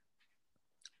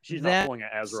 she's not pulling an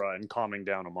Ezra and calming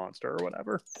down a monster or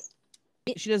whatever.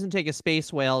 She doesn't take a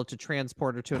space whale to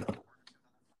transport her to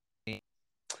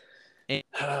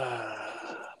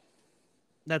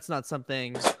that's not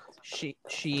something she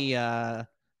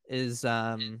is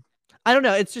I don't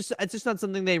know, it's just not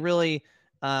something they really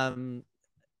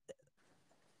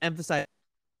emphasize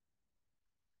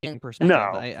in perspective.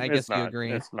 No, I guess you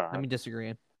agree. It's not. I mean,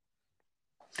 disagree.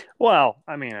 Well,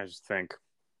 I mean, I just think,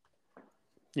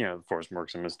 the Force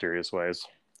works in mysterious ways.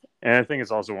 And I think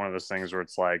it's also one of those things where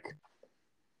it's like,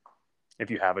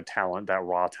 if you have a talent, that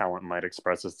raw talent might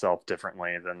express itself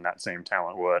differently than that same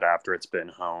talent would after it's been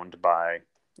honed by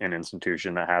an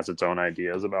institution that has its own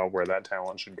ideas about where that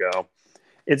talent should go.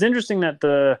 It's interesting that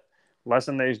the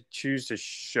lesson they choose to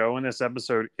show in this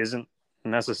episode isn't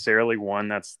necessarily one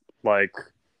that's like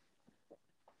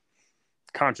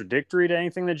contradictory to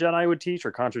anything the Jedi would teach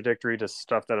or contradictory to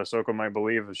stuff that Ahsoka might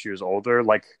believe if she was older.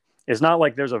 Like, it's not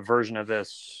like there's a version of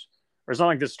this, or it's not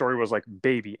like this story was like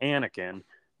baby Anakin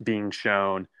being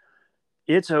shown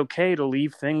it's okay to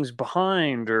leave things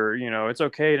behind, or it's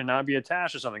okay to not be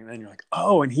attached to something. And then you're like,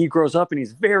 oh, and he grows up and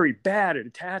he's very bad at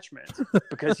attachment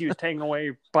because he was taken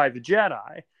away by the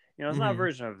Jedi. It's not a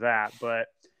version of that, but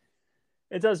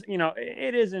it does,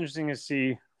 it is interesting to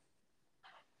see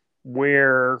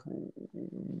where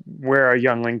a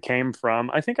youngling came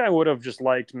from. I think I would have just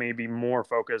liked maybe more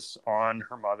focus on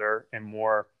her mother and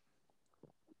more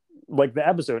like the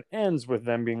episode ends with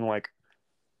them being like,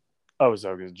 oh,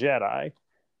 Ahsoka's Jedi.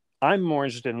 I'm more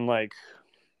interested in like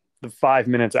the 5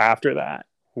 minutes after that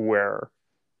where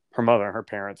her mother and her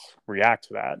parents react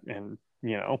to that and,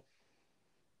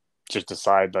 just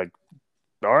decide like,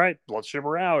 all right, let's ship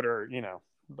her out, or,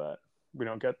 but we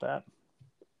don't get that.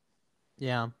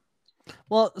 Yeah.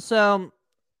 Well, so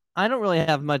I don't really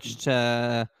have much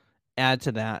to add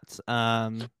to that.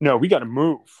 No, we got to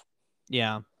move.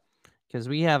 Yeah, because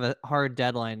we have a hard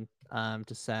deadline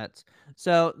to set.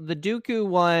 So the Dooku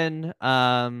one,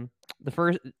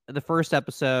 the first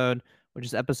episode, which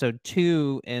is episode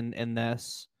 2 in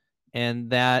this, and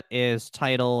that is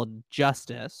titled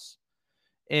Justice,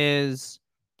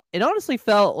 it honestly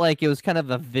felt like it was kind of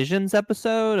a Visions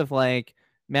episode of like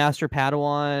Master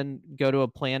Padawan go to a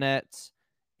planet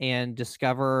and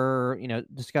discover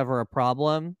a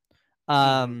problem.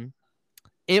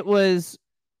 It was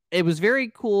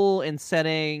very cool in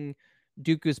setting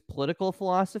Dooku's political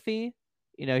philosophy.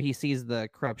 He sees the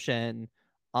corruption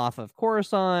off of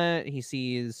Coruscant. He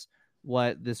sees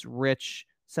what this rich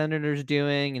senator's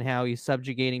doing and how he's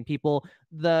subjugating people.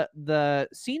 The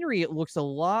scenery, it looks a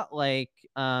lot like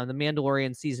the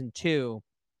Mandalorian season 2,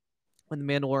 when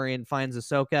the Mandalorian finds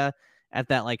Ahsoka at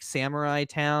that like samurai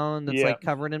town that's like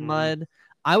covered in mud.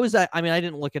 I mean, I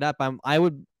didn't look it up. It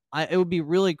would be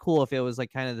really cool if it was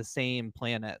like kind of the same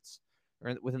planets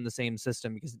or within the same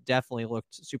system, because it definitely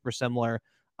looked super similar,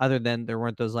 other than there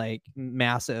weren't those like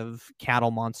massive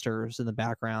cattle monsters in the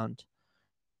background.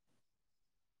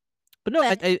 But no,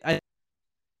 I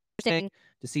interesting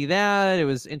to see that. It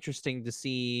was interesting to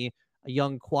see a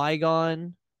young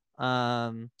Qui-Gon,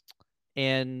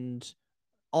 and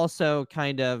also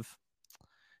kind of,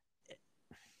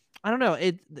 I don't know,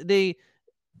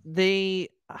 they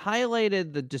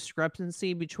highlighted the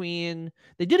discrepancy between,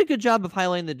 they did a good job of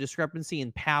highlighting the discrepancy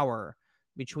in power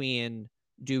between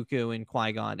Dooku and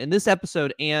Qui-Gon in this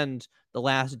episode and the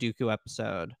last Dooku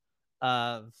episode.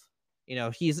 Of,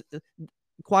 he's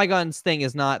Qui-Gon's thing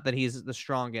is not that he's the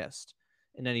strongest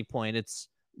in any point. It's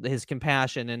his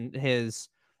compassion and his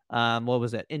what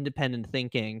was it? Independent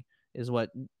thinking is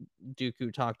what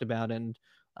Dooku talked about in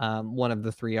one of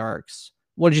the 3 arcs.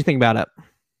 What did you think about it?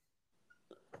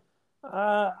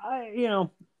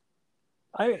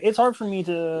 It's hard for me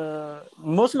to.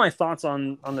 Most of my thoughts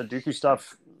on the Dooku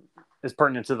stuff is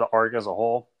pertinent to the arc as a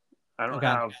whole. I don't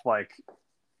have like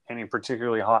any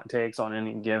particularly hot takes on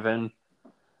any given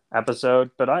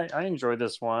episode, but I enjoyed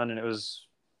this one, and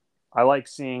I like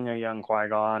seeing a young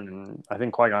Qui-Gon, and I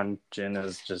think Qui-Gon Jinn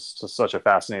is just such a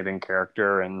fascinating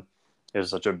character, and is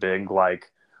such a big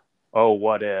like, oh,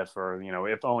 what if, or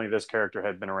if only this character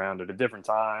had been around at a different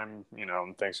time,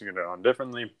 and things could go on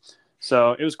differently.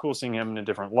 So it was cool seeing him in a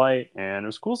different light, and it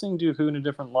was cool seeing Dooku in a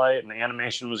different light, and the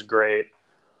animation was great.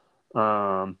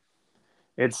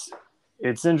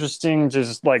 It's interesting,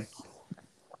 just like,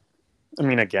 I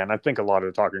mean, again, I think a lot of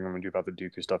the talking I'm going to do about the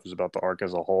Dooku stuff is about the arc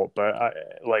as a whole, but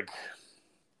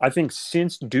I think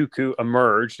since Dooku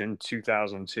emerged in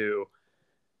 2002,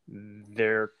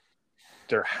 there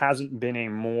hasn't been a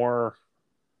more,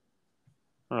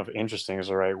 I don't know if interesting is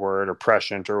the right word, or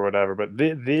prescient or whatever, but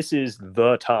this is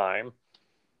the time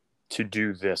to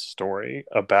do this story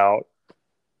about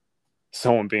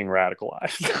someone being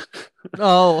radicalized.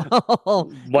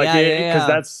 Because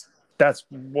that's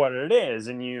what it is,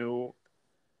 and you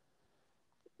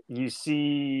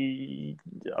see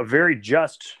a very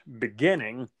just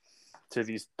beginning to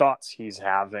these thoughts he's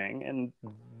having, and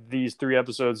these 3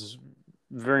 episodes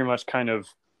very much kind of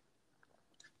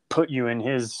put you in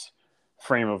his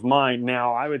frame of mind.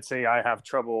 Now, I would say I have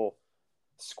trouble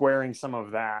squaring some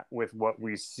of that with what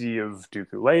we see of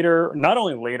Dooku later, not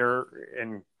only later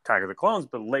in Attack of the Clones,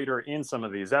 but later in some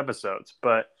of these episodes.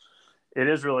 But it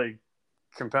is really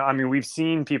I mean, we've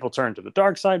seen people turn to the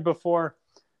dark side before,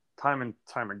 time and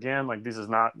time again. Like,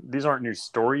 these aren't new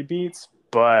story beats,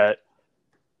 but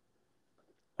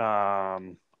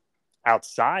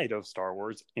outside of Star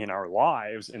Wars, in our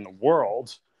lives, in the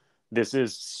world, this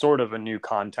is sort of a new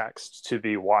context to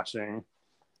be watching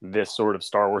this sort of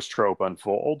Star Wars trope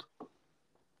unfold.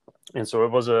 And so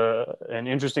it was an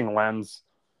interesting lens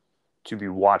to be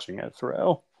watching it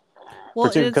through.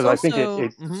 Well, because I think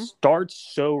it starts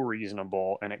so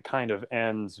reasonable and it kind of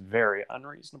ends very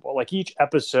unreasonable. Like, each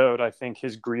episode, I think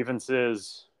his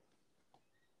grievances,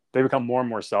 they become more and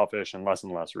more selfish and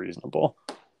less reasonable.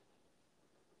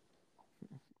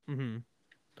 Mm-hmm.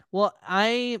 Well,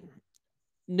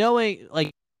 knowing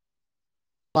like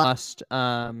Lost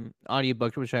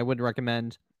audiobook, which I would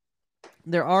recommend,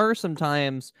 there are some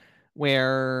times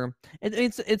where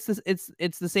it's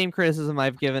the same criticism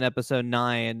I've given episode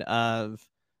 9 of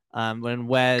when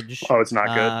Wedge. Oh, it's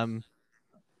not good.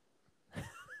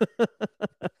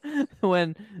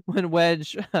 when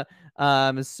Wedge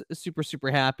is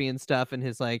super happy and stuff, and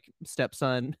his like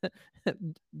stepson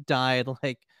died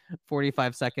like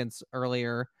 45 seconds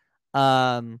earlier.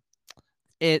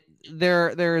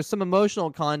 There's some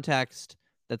emotional context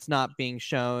that's not being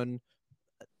shown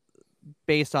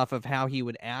based off of how he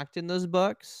would act in those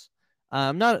books.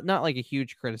 Not like a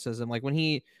huge criticism. Like, when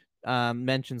he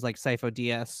mentions like Sifo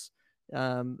Dyas,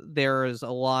 there is a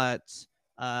lot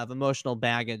of emotional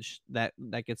baggage that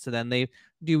gets to them. They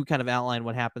do kind of outline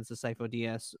what happens to Sifo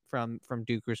Dyas from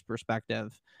Dooku's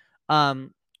perspective.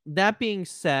 That being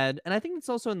said, and I think it's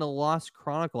also in the Lost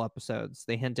Chronicle episodes,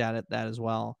 they hint at that as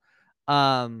well.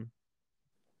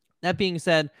 That being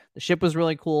said, the ship was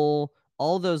really cool.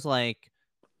 All those like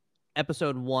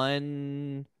episode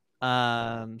 1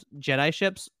 Jedi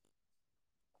ships.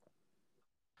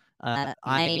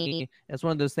 It's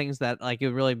one of those things that like it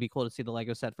would really be cool to see the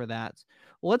Lego set for that.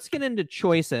 Well, let's get into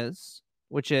choices,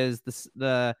 which is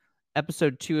the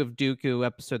episode 2 of Dooku,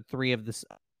 episode 3 of this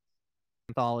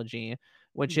anthology,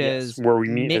 which is where we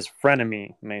meet his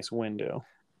frenemy Mace Windu.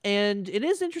 And it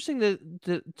is interesting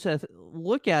to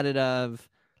look at it of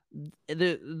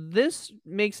this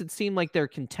makes it seem like they're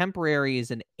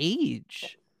contemporaries in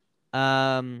age,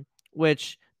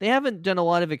 which they haven't done a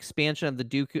lot of expansion of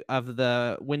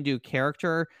the Windu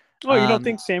character. Oh, you don't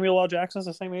think Samuel L. Jackson's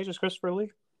the same age as Christopher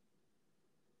Lee?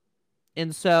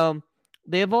 And so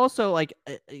they have also like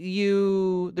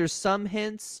there's some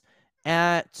hints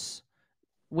at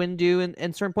Windu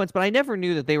in certain points, but I never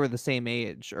knew that they were the same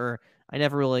age, or I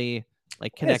never really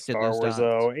like connected Star those Wars, dots.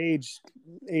 Though age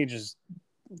is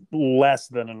less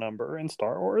than a number in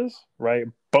Star Wars, right?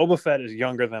 Boba Fett is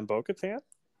younger than Bo-Katan.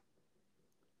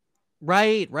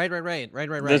 Right.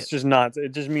 That's just not.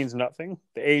 It just means nothing.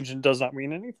 The age does not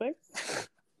mean anything.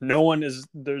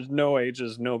 There's no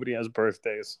ages. Nobody has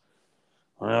birthdays.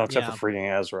 Well, except for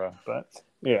freaking Ezra, but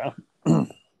yeah.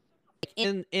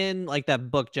 In like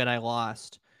that book Jedi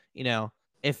Lost,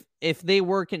 if they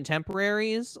were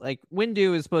contemporaries, like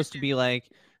Windu is supposed to be like,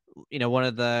 one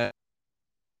of the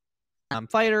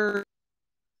fighter,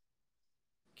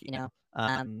 the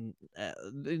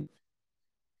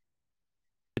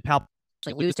Palpatine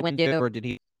lose to Windu, or did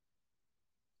he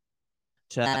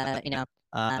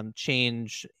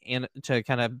change and to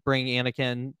kind of bring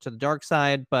Anakin to the dark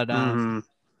side? But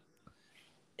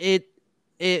it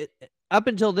up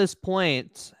until this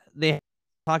point, they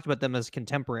talked about them as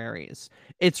contemporaries.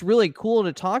 It's really cool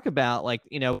to talk about, like,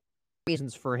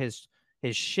 reasons for his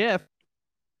shift,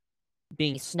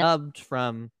 being snubbed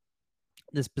from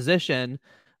this position,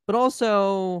 but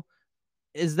also,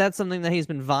 is that something that he's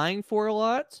been vying for a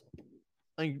lot?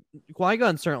 Like,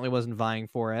 Qui-Gon certainly wasn't vying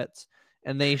for it,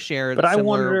 and they shared. But I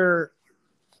wonder.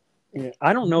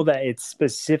 I don't know that it's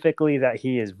specifically that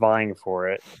he is vying for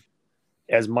it,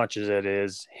 as much as it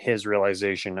is his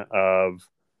realization of,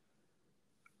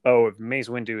 if Mace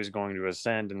Windu is going to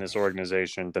ascend in this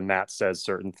organization, then that says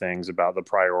certain things about the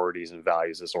priorities and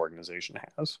values this organization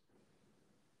has.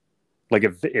 Like,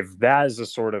 if that is the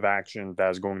sort of action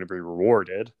that is going to be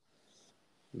rewarded,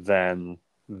 then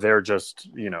they're just,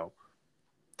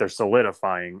 they're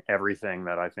solidifying everything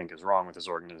that I think is wrong with this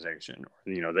organization.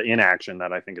 The inaction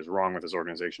that I think is wrong with this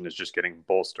organization is just getting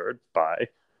bolstered by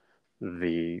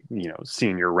the,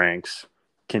 senior ranks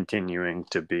continuing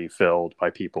to be filled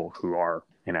by people who are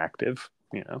inactive,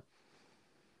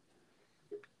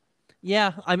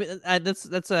 Yeah, I mean,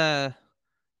 that's a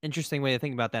interesting way to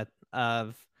think about that.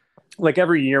 Of like,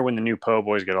 every year when the new po'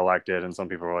 boys get elected, and some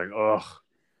people are like, "Ugh,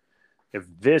 if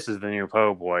this is the new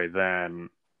po' boy, then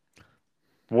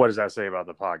what does that say about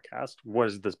the podcast? What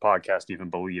does this podcast even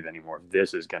believe anymore?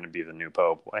 This is going to be the new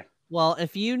po' boy." Well,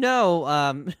 if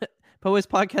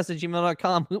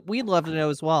poispodcast@gmail.com, we'd love to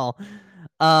know as well.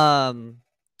 Yeah,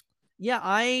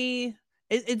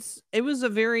 it was a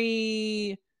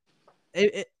very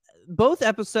both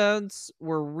episodes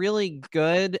were really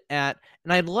good at,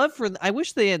 and I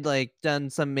wish they had like done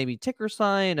some maybe ticker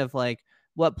sign of like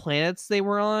what planets they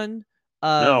were on.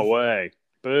 No way.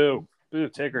 Boo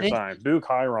ticker sign. Boo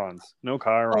Chirons. No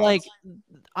Chirons. Like,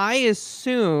 I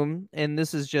assume, and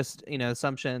this is just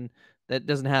assumption that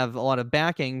doesn't have a lot of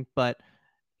backing, but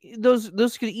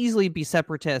those could easily be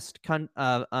separatist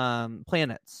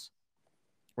planets,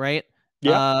 right?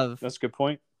 Yeah, that's a good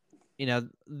point.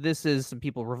 This is some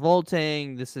people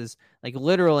revolting. This is like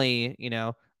literally,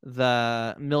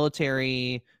 the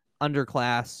military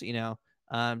underclass,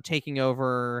 taking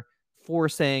over,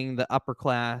 forcing the upper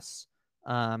class,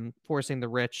 forcing the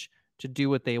rich to do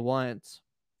what they want.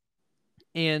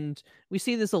 And we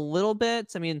see this a little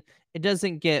bit. I mean, it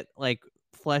doesn't get like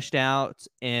fleshed out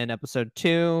in episode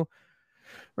 2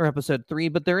 or episode 3,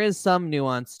 but there is some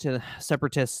nuance to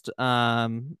separatist.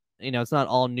 It's not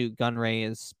all Newt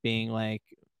Gunray being like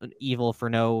evil for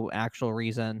no actual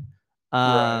reason.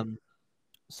 Right.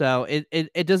 So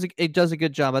it does a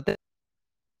good job at the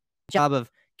job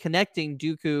of connecting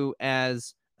Dooku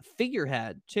as a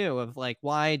figurehead too, of like,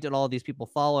 why did all these people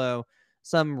follow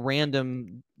some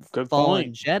random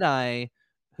fallen Jedi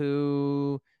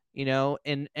who,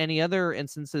 in any other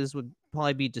instances would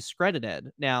probably be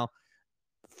discredited. Now,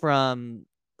 from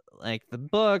like the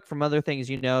book, from other things,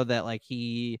 that like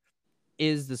he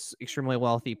is this extremely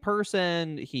wealthy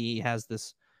person. He has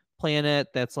this planet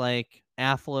that's like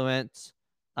affluent.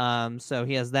 So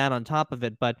he has that on top of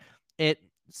it, but it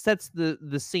sets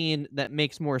the scene that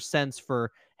makes more sense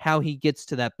for how he gets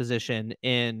to that position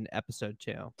in episode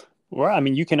 2. Well, I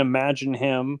mean, you can imagine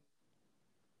him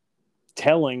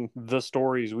telling the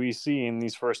stories we see in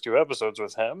these first 2 episodes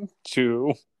with him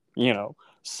to,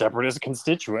 separatist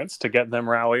constituents to get them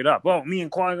rallied up. Oh, me and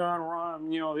Qui-Gon were on,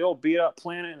 the old beat up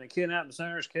planet and they kidnapped the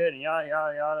senator's kid and yada,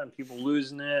 yada, yada, and people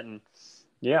losing it. And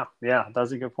yeah,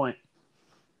 that's a good point.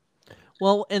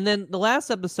 Well, and then the last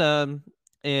episode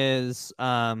is,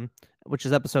 which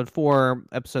is episode 4,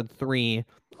 episode 3,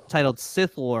 titled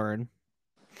Sith Lord.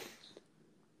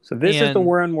 So this is the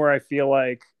one where I feel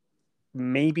like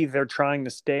maybe they're trying to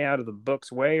stay out of the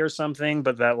book's way or something,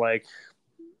 but that like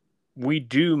we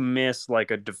do miss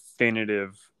like a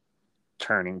definitive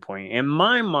turning point. In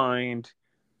my mind,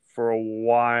 for a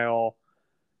while,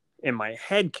 in my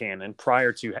head canon,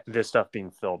 prior to this stuff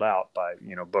being filled out by,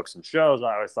 books and shows,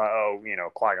 I always thought,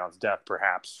 Qui-Gon's death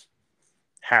perhaps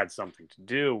had something to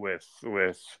do with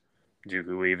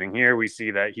Dooku leaving here. We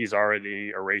see that he's already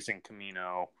erasing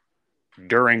Kamino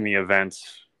during the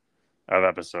events of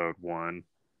episode 1.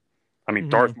 I mean,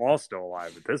 Darth Maul's still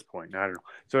alive at this point. I don't know.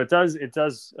 So it does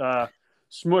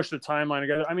smush the timeline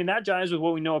together. I mean, that jives with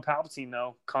what we know of Palpatine,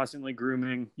 though. Constantly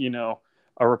grooming,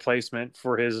 a replacement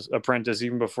for his apprentice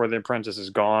even before the apprentice is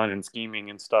gone and scheming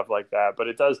and stuff like that. But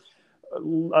it does.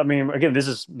 I mean, again, this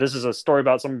is a story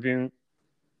about someone being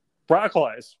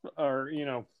radicalized, or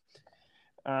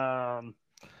and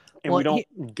we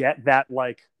don't get that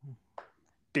like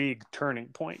big turning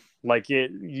point. Like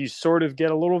you sort of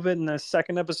get a little bit in the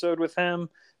second episode with him,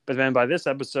 but then by this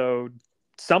episode,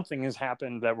 something has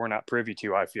happened that we're not privy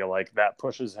to. I feel like that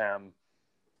pushes him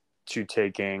to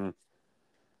taking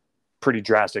pretty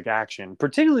drastic action,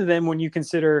 particularly then when you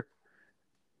consider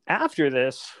after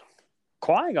this,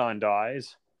 Qui-Gon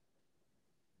dies,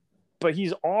 but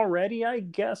he's already, I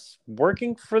guess,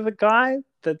 working for the guy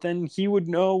that then he would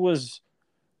know was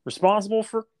responsible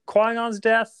for Qui-Gon's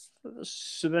death.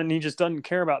 So then he just doesn't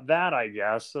care about that, I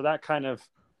guess. So that kind of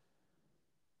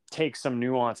takes some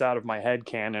nuance out of my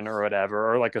headcanon or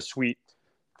whatever, or like a sweet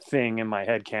thing in my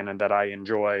headcanon that I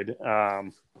enjoyed,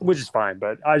 which is fine.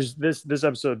 But this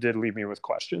episode did leave me with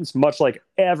questions, much like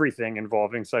everything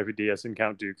involving Cypher Dyas and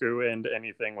Count Dooku and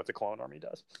anything what the Clone Army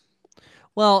does.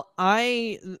 Well,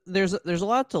 there's a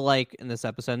lot to like in this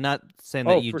episode. Not saying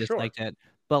that you disliked it,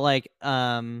 but like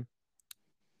they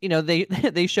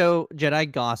show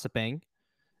Jedi gossiping,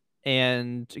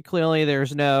 and clearly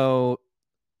there's no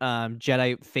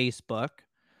Jedi Facebook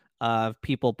of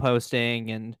people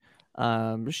posting and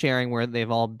sharing where they've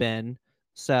all been.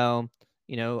 So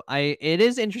it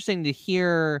is interesting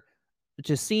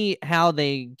to see how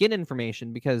they get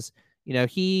information, because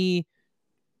he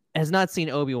has not seen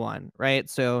Obi-Wan, right?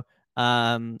 So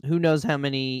who knows how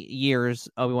many years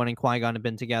Obi-Wan and Qui-Gon have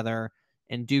been together,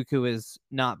 and Dooku has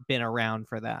not been around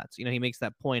for that. He makes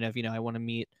that point of, I want to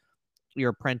meet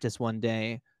your apprentice one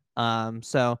day.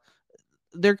 So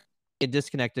there's a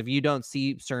disconnect if you don't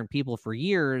see certain people for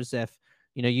years, if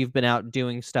you've been out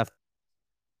doing stuff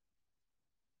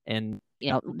and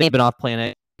they've been off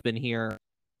planet, been here.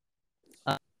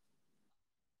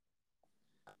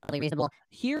 Reasonable.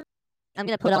 Here, I'm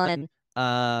gonna put on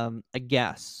a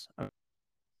guess,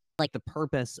 like the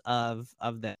purpose of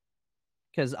that,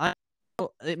 because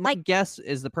my guess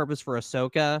is the purpose for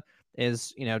Ahsoka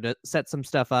is to set some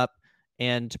stuff up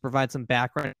and to provide some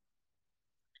background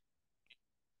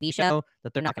show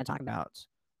that they're not going to talk about.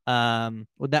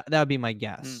 Well, that would be my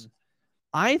guess.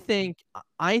 I think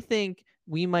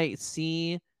we might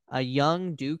see a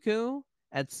young Dooku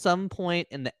at some point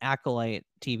in the Acolyte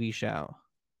TV show.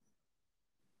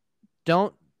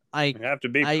 You have to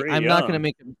be pretty I'm young. not going to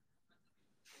make it.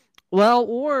 Well,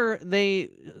 or they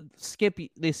skip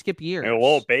years. A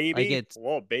little baby,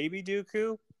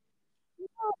 Dooku.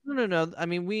 No. I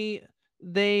mean,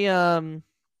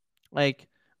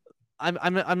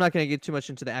 I'm not going to get too much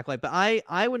into the Acolyte, but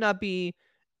I would not be.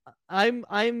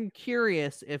 I'm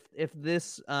curious if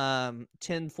this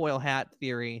tinfoil hat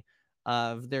theory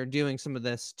of they're doing some of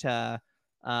this to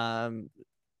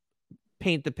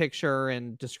paint the picture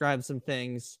and describe some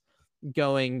things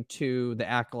going to the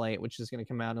Acolyte, which is going to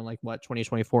come out in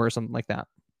 2024 or something like that.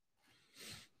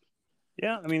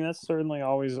 Yeah, I mean, that's certainly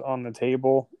always on the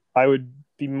table. I would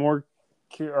be more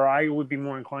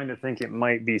inclined to think it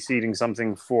might be seeding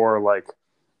something for like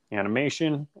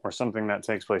animation or something that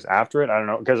takes place after it. I don't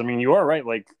know, because I mean, you are right.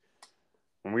 Like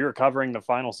when we were covering the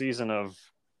final season of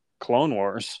Clone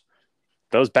Wars,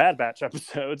 those Bad Batch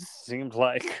episodes seemed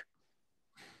like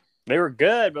they were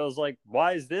good, but I was like,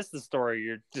 why is this the story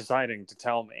you're deciding to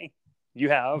tell me? You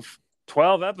have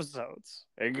 12 episodes,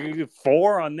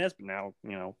 4 on this, but now,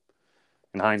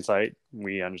 in hindsight,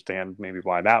 we understand maybe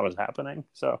why that was happening.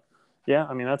 So, yeah,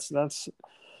 I mean, that's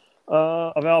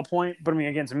a valid point. But I mean,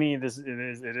 again, to me, it is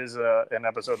an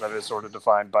episode that is sort of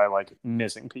defined by like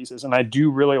missing pieces. And I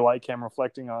do really like him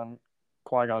reflecting on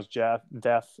Qui-Gon's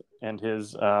death and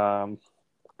his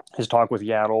talk with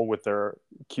Yaddle with their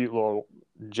cute little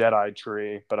Jedi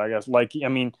tree. But I guess,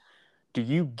 do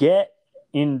you get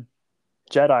in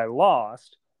Jedi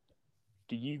Lost?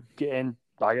 And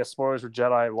I guess spoilers for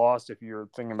Jedi Lost, if you're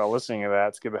thinking about listening to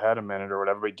that, skip ahead a minute or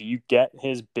whatever. But do you get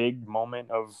his big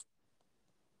moment of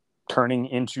turning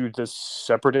into the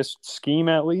separatist scheme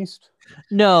at least?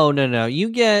 No. You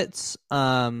get so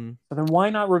then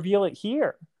why not reveal it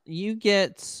here? You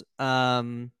get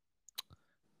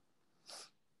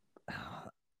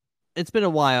it's been a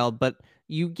while, but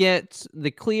you get the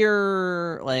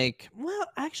clear,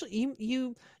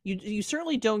 actually you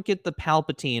certainly don't get the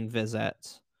Palpatine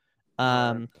visit.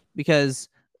 Because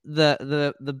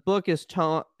the book is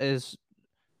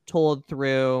told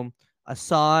through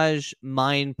Asajj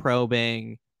mind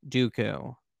probing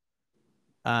Dooku,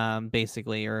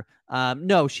 basically, or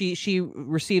no, she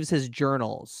receives his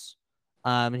journals,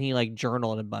 and he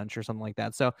journaled a bunch or something like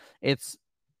that. So it's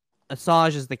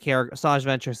Asajj is the character. Asajj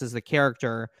Ventress is the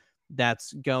character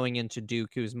that's going into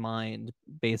Dooku's mind,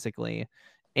 basically.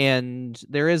 And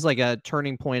there is like a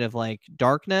turning point of like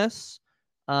darkness,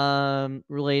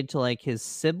 related to like his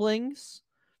siblings,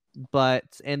 but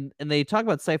and they talk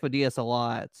about Sifo Dyas a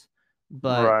lot,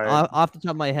 but Right. off the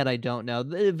top of my head, I don't know.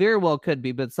 It very well could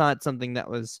be, but it's not something that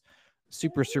was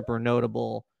super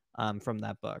notable from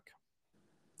that book.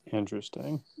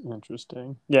 Interesting.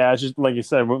 Yeah, it's just like you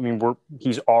said. I mean,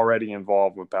 he's already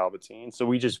involved with Palpatine, so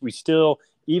we still,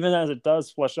 even as it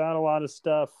does flesh out a lot of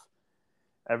stuff.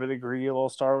 Ever the greedy little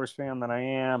Star Wars fan that I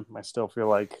am, I still feel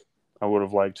like I would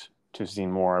have liked to have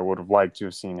seen more. I would have liked to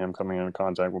have seen him coming into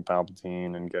contact with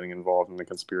Palpatine and getting involved in the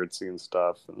conspiracy and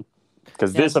stuff.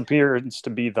 Because this appears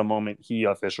to be the moment he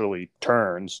officially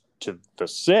turns to the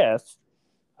Sith,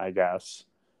 I guess.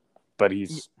 But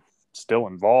he's still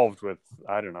involved with,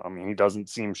 I don't know. I mean, he doesn't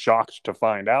seem shocked to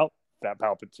find out that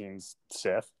Palpatine's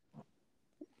Sith.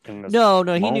 No,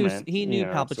 he knew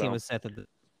Palpatine was Sith.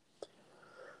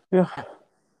 Yeah.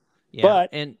 Yeah,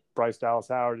 but Bryce Dallas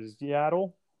Howard is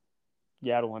Yaddle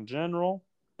in general.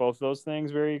 Both those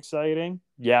things very exciting.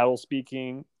 Yaddle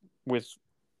speaking with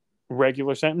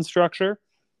regular sentence structure.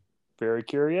 Very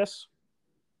curious.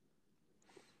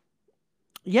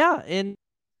 Yeah, and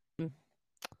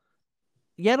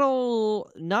Yaddle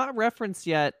not referenced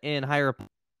yet in High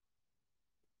Republic.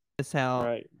 Is how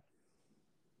right.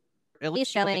 At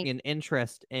least showing an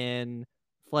interest in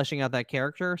fleshing out that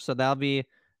character, so that'll be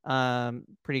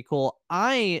pretty cool.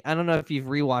 I don't know if you've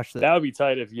rewatched it. That would be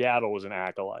tight if Yaddle was an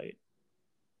acolyte.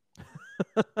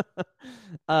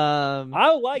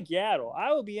 I would like Yaddle.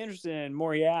 I would be interested in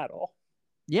more Yaddle.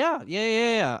 Yeah.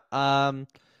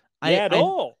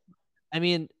 Yaddle. I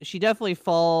mean, she definitely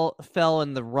fell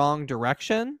in the wrong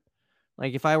direction.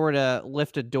 Like if I were to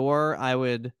lift a door, I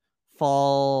would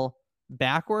fall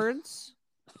backwards.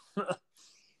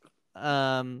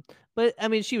 But I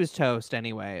mean, she was toast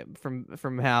anyway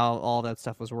from how all that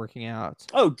stuff was working out.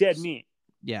 Oh, dead meat.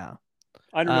 Yeah.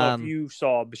 I don't know if you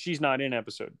saw, but she's not in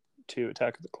episode 2,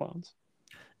 Attack of the Clones.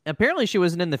 Apparently, she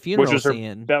wasn't in the funeral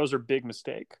scene. That was her big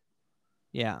mistake.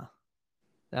 Yeah.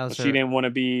 That was she didn't want to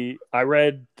be. I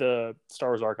read the Star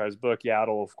Wars Archives book.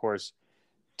 Yaddle, of course,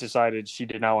 decided she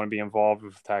did not want to be involved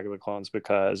with Attack of the Clones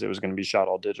because it was going to be shot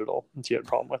all digital, and she had a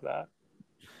problem with that.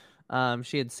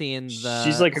 She had seen the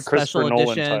she's like a special Nolan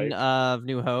edition type of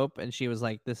New Hope, and she was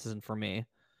like, "This isn't for me."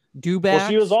 Dewbacks? Well,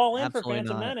 she was all in Absolutely for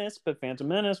Phantom not. Menace, but Phantom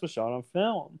Menace was shot on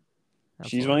film.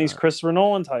 Absolutely she's one of these Christopher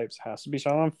Nolan types. Has to be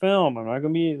shot on film. I'm not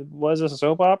going to be. Was this a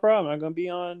soap opera? I'm not going to be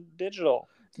on digital.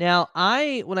 Now,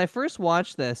 when I first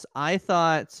watched this, I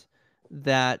thought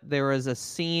that there was a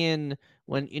scene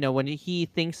when he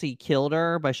thinks he killed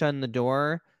her by shutting the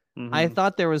door. Mm-hmm. I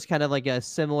thought there was kind of like a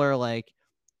similar like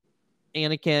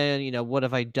Anakin, what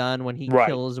have I done when he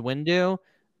kills Windu?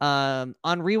 On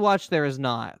rewatch, there is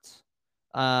not.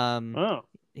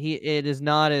 It is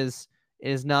not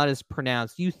as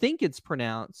pronounced. You think it's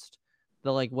pronounced,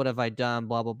 the like, what have I done?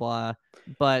 Blah blah blah.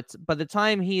 But by the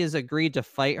time he has agreed to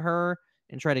fight her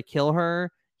and try to kill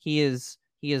her, he is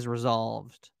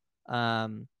resolved.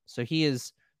 So he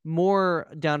is more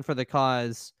down for the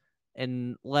cause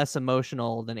and less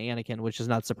emotional than Anakin, which is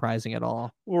not surprising at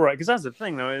all. Well, right, because that's the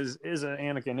thing, though, is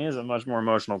Anakin is a much more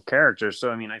emotional character. So,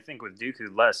 I mean, I think with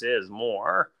Dooku, less is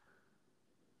more.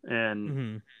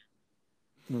 And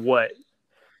what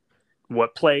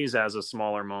plays as a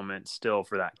smaller moment still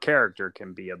for that character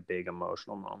can be a big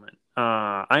emotional moment.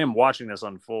 I am watching this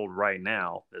unfold right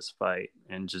now, this fight,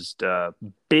 and just a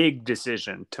big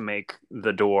decision to make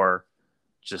the door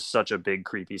just such a big,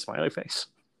 creepy smiley face.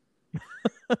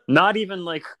 Not even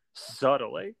like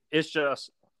subtly. It's a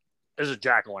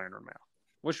jack-o'-lantern mouth.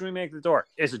 What should we make the door?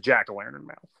 It's a jack-o'-lantern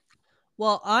mouth.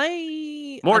 Well,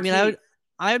 I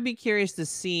would be curious to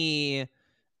see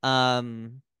how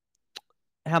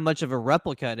much of a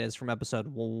replica it is from episode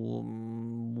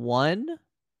 1.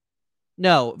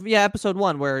 No, yeah, episode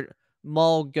 1 where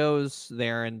Maul goes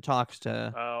there and talks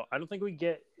to. I don't think we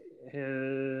get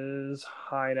his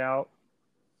hideout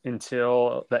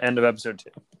until the end of episode 2.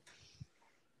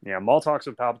 Yeah, Maul talks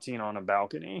with Palpatine on a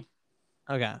balcony.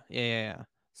 Okay, yeah.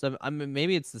 So I mean,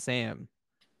 maybe it's the same.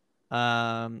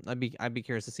 I'd be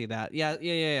curious to see that.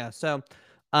 Yeah. So,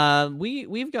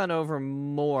 we've gone over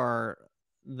more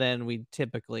than we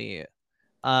typically.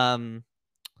 Well,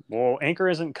 Anchor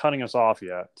isn't cutting us off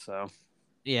yet, so.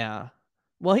 Yeah.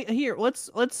 Well, here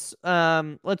let's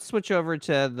switch over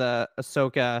to the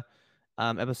Ahsoka,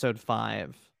 episode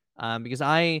 5, because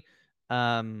I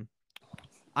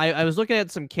was looking at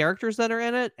some characters that are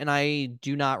in it, and I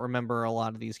do not remember a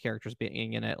lot of these characters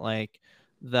being in it. Like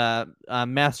the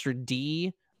Master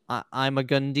D, I'm a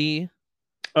Gundi.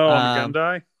 Oh, I'm a Um,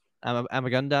 Gundai. I'm a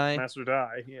Gundai. Master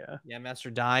Dai. Yeah. Yeah, Master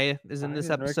Dai is in I this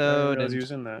didn't episode, know he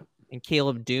was in that. and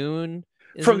Caleb Dune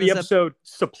is From in the this episode. episode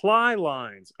Supply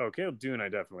Lines. Oh, Caleb Dune, I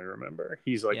definitely remember.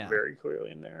 He's like Yeah, very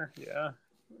clearly in there. Yeah.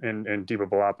 And Deepa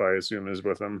Balapa, I assume, is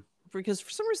with him. because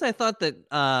for some reason I thought that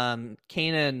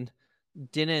Kanan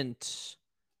didn't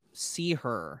see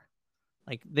her.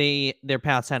 Like their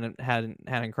paths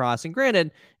hadn't crossed. And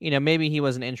granted, maybe he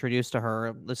wasn't introduced to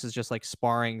her. This is just like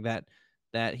sparring that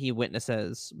he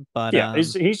witnesses. But Yeah,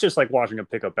 he's just like watching a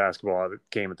pickup basketball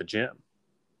game at the gym.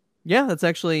 yeah, that's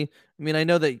actually. I mean, I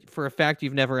know that for a fact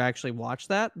you've never actually watched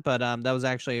that, but that was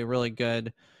actually a really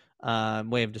good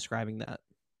way of describing that.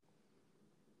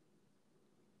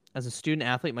 As a student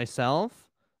athlete myself,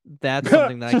 that's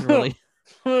something that I can really.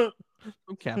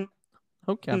 Okay.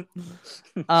 Okay.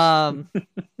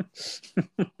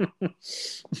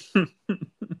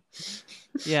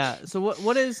 Yeah. So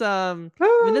what is I mean,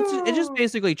 it's just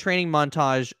basically training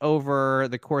montage over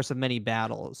the course of many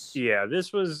battles. Yeah,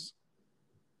 this was.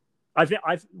 I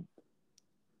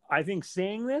think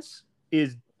saying this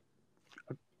is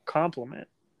a compliment,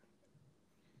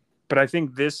 but I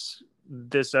think this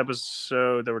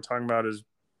episode that we're talking about is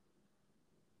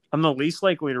I'm the least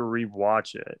likely to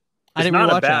rewatch it. I It's didn't not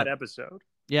a rewatch bad it. episode,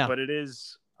 Yeah, but it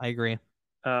is. I agree.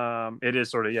 It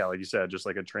is sort of, yeah, like you said, just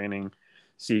like a training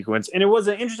sequence. And it was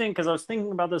interesting because I was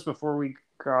thinking about this before we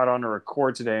got on to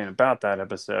record today and about that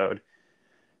episode.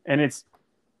 And it's,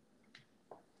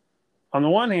 on the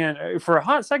one hand, for a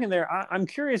hot second there, I'm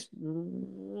curious,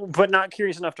 but not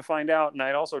curious enough to find out. And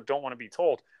I also don't want to be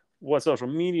told what social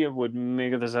media would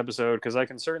make of this episode, because I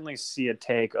can certainly see a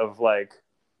take of like,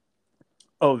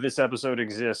 oh, this episode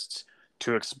exists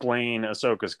to explain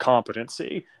Ahsoka's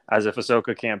competency, as if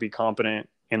Ahsoka can't be competent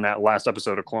in that last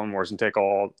episode of Clone Wars and take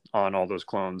on all those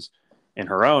clones in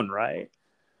her own right.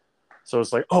 So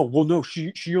it's like, oh, well, no,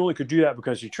 she only could do that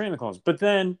because she trained the clones. But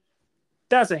then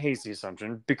that's a hasty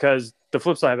assumption, because the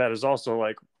flip side of that is also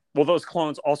like, well, those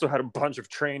clones also had a bunch of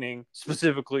training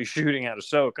specifically shooting at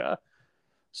Ahsoka.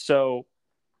 So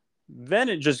then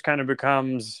it just kind of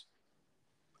becomes,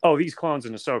 oh, these clones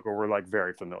and Ahsoka were like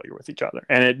very familiar with each other.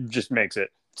 And it just makes it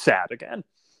sad again,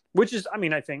 which is, I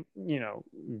mean, I think,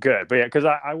 good. But yeah, because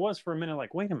I was for a minute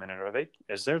like, wait a minute,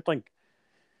 is there like,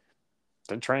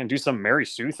 they're trying to do some Mary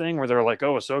Sue thing where they're like,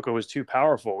 oh, Ahsoka was too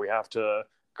powerful, we have to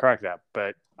correct that.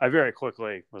 But I very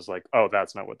quickly was like, oh,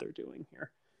 that's not what they're doing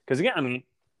here. Because again, I mean,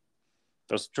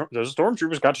 those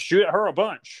stormtroopers got to shoot at her a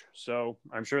bunch. So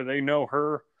I'm sure they know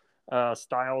her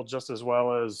style just as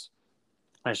well as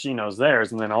she knows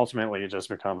theirs. And then ultimately it just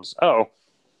becomes, oh,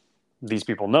 these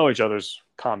people know each other's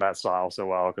combat style so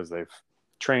well because they've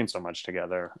trained so much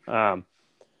together. And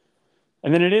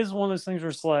then it is one of those things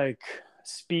where it's like,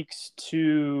 speaks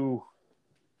to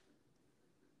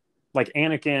like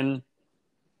Anakin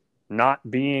not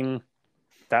being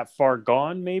that far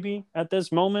gone maybe at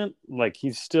this moment. Like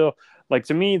he's still, like,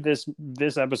 to me, this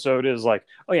episode is like,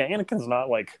 oh yeah, Anakin's not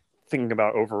like thinking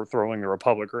about overthrowing the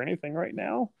Republic or anything right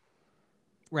now.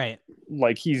 Right.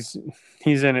 Like he's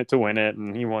in it to win it,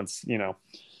 and he wants,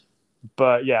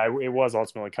 but yeah, it was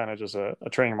ultimately kind of just a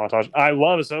training montage. I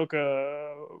love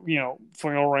Ahsoka,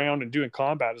 flinging around and doing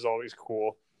combat is always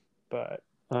cool, but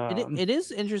it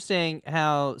is interesting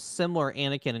how similar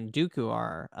Anakin and Dooku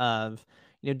are. Of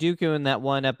Dooku in that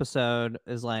one episode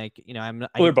is like,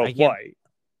 they're both white.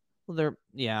 Well, they're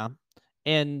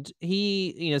and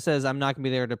he says, I'm not gonna be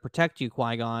there to protect you,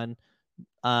 Qui-Gon.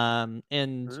 And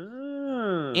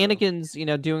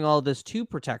Anakin's doing all this to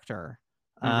protect her,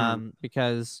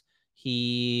 because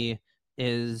he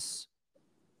is,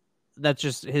 that's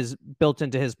just his built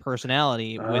into his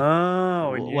personality with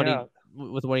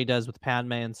what he does with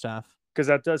Padme and stuff. Because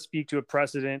that does speak to a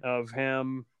precedent of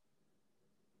him,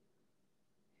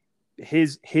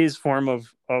 his form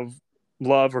of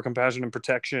love or compassion and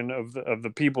protection of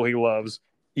the people he loves,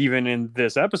 even in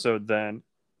this episode, then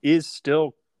is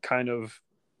still kind of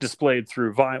displayed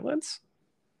through violence.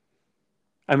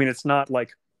 I mean, it's not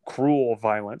like cruel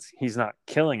violence. He's not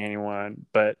killing anyone,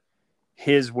 but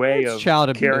his way of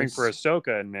caring for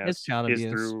Ahsoka in this is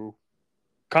through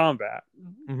combat.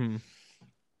 Mm-hmm.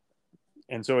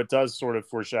 And so it does sort of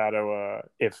foreshadow,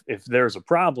 if there's a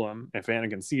problem, if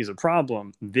Anakin sees a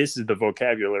problem, this is the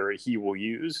vocabulary he will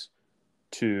use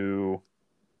to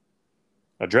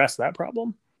address that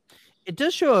problem. It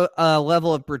does show a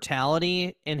level of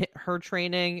brutality in her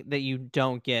training that you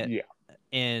don't get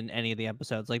in any of the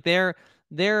episodes. Like they're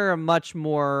much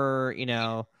more,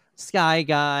 sky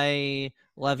guy,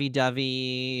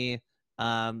 lovey-dovey.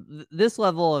 This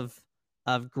level of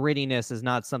grittiness is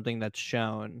not something that's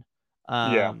shown.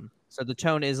 So the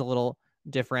tone is a little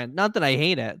different. Not that I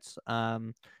hate it.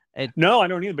 No, I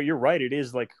don't either. But you're right. It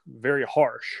is like very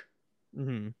harsh.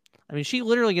 Mm-hmm. I mean, she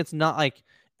literally gets not like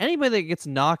anybody that gets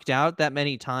knocked out that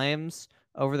many times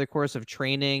over the course of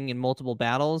training in multiple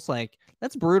battles, like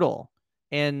that's brutal.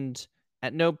 And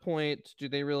at no point do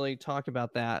they really talk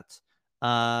about that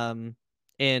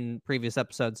in previous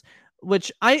episodes. Which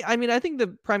I mean, I think the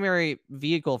primary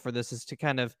vehicle for this is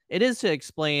to it is to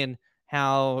explain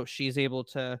how she's able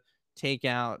to take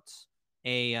out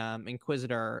a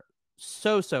Inquisitor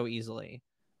so easily.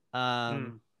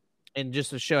 Um, and just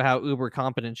to show how uber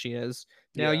competent she is.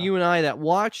 Now, you and I that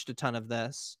watched a ton of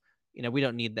this, we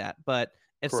don't need that. But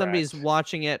if somebody's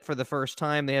watching it for the first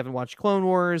time, they haven't watched Clone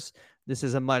Wars, this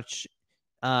is a much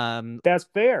that's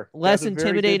fair. Less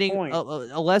intimidating,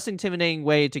 a less intimidating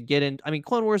way to get in. I mean,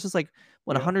 Clone Wars is like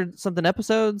 100 something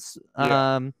episodes.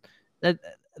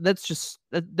 That's just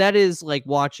that is like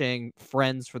watching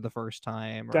Friends for the first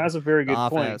time. That's a very good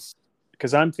point.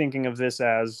 Because I'm thinking of this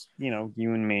as, you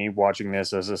and me watching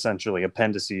this as essentially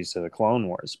appendices to the Clone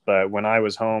Wars. But when I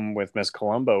was home with Miss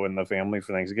Columbo and the family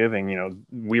for Thanksgiving,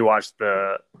 we watched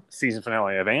the season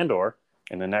finale of Andor,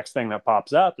 and the next thing that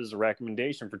pops up is a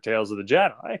recommendation for Tales of the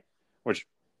Jedi, which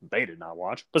they did not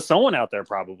watch, but someone out there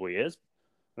probably is.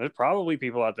 There's probably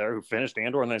people out there who finished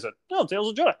Andor and they said, "No, Tales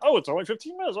of the Jedi. Oh, it's only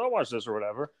 15 minutes. I'll watch this or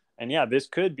whatever." And yeah, this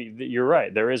could be. You're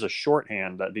right. There is a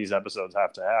shorthand that these episodes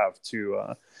have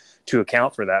to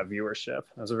account for that viewership.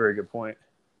 That's a very good point.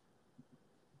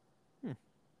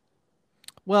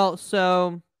 Well,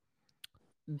 so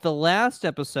the last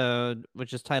episode,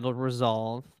 which is titled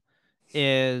Resolve,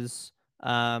 is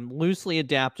loosely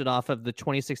adapted off of the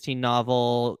 2016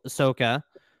 novel Ahsoka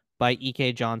by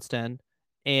E.K. Johnston.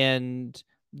 And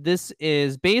this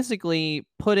is basically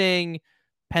putting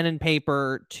pen and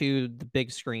paper to the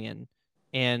big screen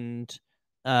and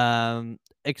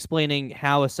explaining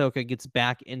how Ahsoka gets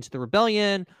back into the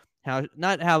rebellion,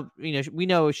 we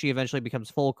know she eventually becomes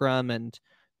Fulcrum and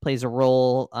plays a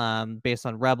role based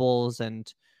on Rebels,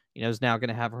 and is now going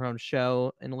to have her own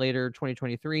show in later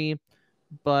 2023.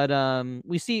 But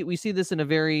we see this in a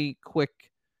very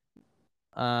quick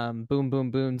boom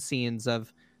boom boom scenes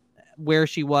of where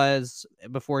she was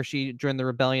before she joined the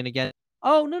rebellion again.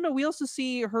 Oh no, we also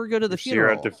see her go to the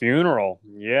funeral. She at the funeral,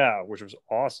 yeah, which was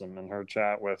awesome, and her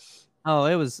chat with. Oh,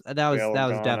 that was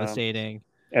devastating.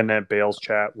 And then Bale's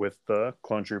chat with the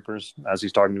clone troopers as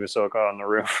he's talking to Ahsoka on the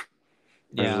roof.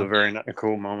 This is a very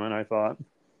cool moment, I thought.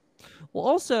 Well,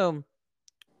 also,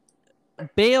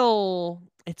 Bale,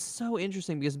 it's so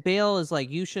interesting because Bale is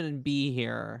like, you shouldn't be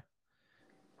here.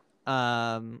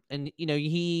 And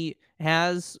he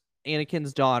has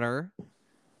Anakin's daughter,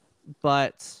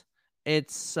 but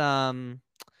it's I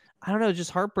don't know,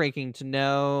 just heartbreaking to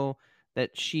know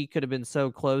that she could have been so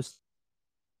close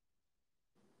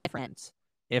friends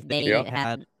if they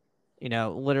had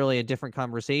literally a different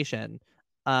conversation,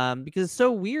 because it's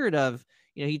so weird of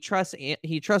he trusts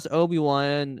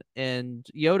Obi-Wan and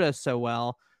Yoda so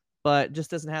well, but just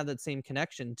doesn't have that same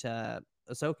connection to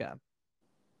Ahsoka.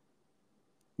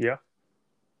 Yeah,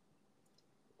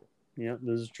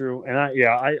 this is true. And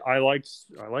I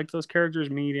liked those characters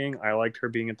meeting. I liked her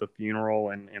being at the funeral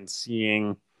and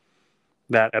seeing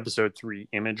that episode 3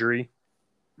 imagery.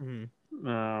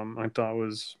 I thought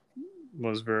was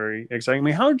very exciting. I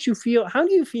mean, how do you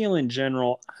feel in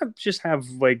general? I just have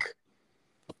like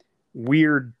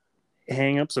weird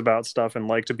hang-ups about stuff and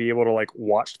like to be able to like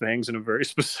watch things in a very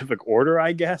specific order,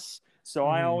 I guess. So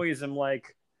I always am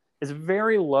like, it's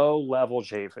very low level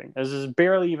chafing. This is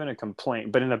barely even a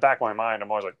complaint, but in the back of my mind, I'm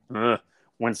always like, ugh,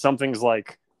 when something's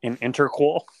like an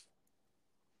interquel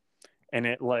and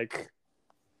it like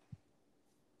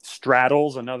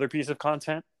straddles another piece of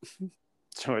content.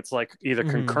 So it's like either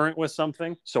concurrent with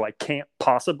something, so I can't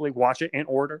possibly watch it in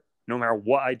order, no matter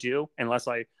what I do, unless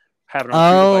I have it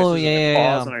on two devices and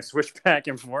pause and I switch back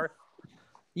and forth.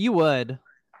 You would.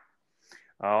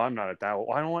 Oh, I'm not at that.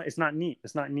 I don't want. It's not neat.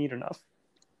 It's not neat enough.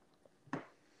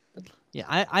 Yeah,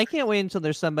 I can't wait until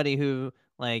there's somebody who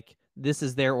like this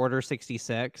is their Order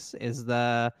 66 is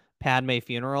the Padme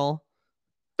funeral.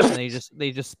 And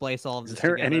they just splice all of this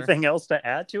together. Is there anything else to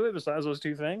add to it besides those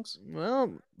two things?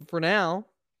 Well, for now.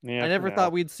 Yeah, I never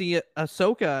thought we'd see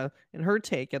Ahsoka and her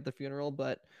take at the funeral,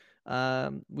 but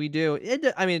we do.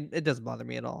 It doesn't bother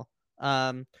me at all.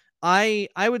 I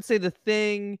would say the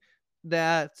thing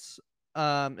that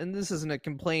and this isn't a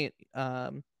complaint,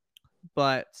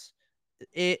 but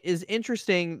it is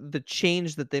interesting the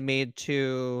change that they made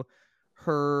to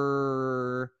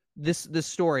her this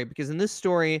story, because in this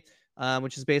story,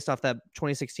 which is based off that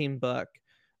 2016 book,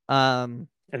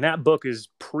 And that book is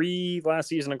pre last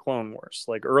season of Clone Wars,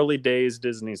 like early days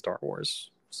Disney Star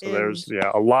Wars. So there's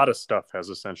a lot of stuff has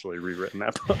essentially rewritten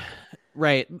that book.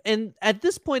 Right. And at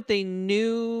this point they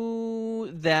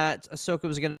knew that Ahsoka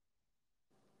was going to,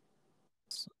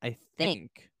 I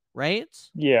think, right?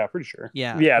 Yeah, pretty sure.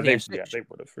 Yeah. They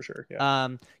would have for sure. Yeah.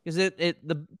 Because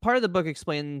the part of the book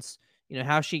explains,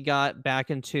 how she got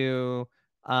back into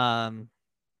how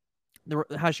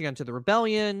she got into the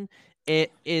rebellion.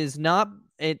 It is not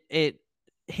it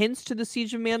hints to the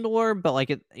Siege of Mandalore, but like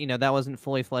that wasn't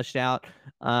fully fleshed out.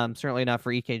 Certainly not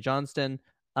for E.K. Johnston.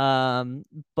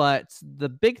 But the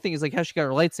big thing is like how she got her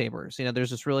lightsabers.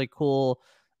 There's this really cool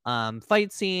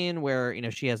fight scene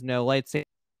where she has no lightsaber,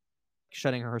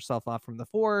 shutting herself off from the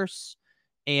Force,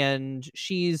 and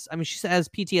she has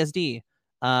PTSD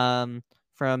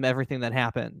from everything that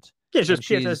happened. Yeah, it's just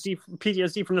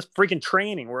PTSD from this freaking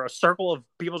training where a circle of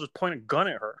people just point a gun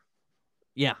at her.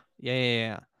 Yeah.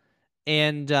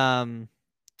 And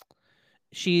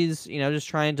she's just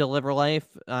trying to live her life,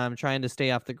 trying to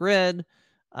stay off the grid.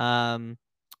 And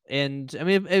I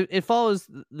mean it follows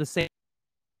the same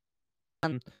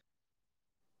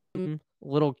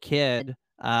little kid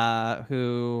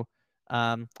who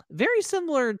very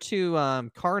similar to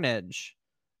Carnage,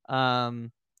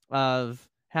 of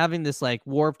having this like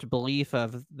warped belief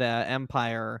of the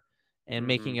Empire and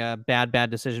making a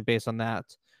bad decision based on that.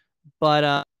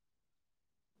 But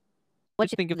what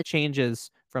do you think of the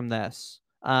changes from this?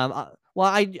 Well,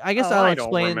 I guess I'll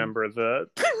explain. I don't remember the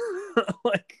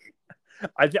like.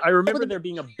 I remember there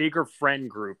being a bigger friend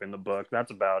group in the book.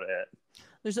 That's about it.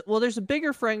 There's a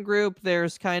bigger friend group.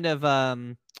 There's kind of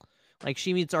like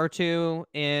she meets R2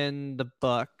 in the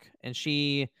book, and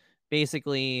she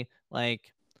basically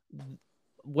like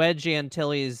Wedge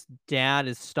Antilles' dad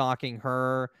is stalking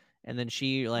her, and then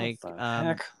she like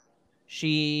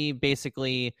she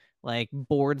basically like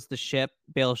boards the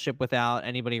Bail ship without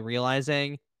anybody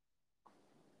realizing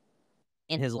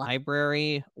in his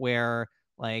library, where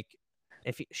like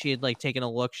if she had like taken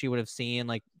a look, she would have seen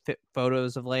like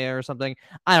photos of Leia or something.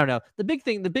 I don't know. The big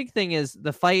thing is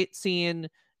the fight scene.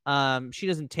 She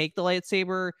doesn't take the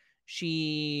lightsaber.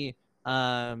 She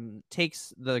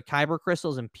takes the kyber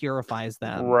crystals and purifies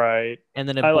them. Right. And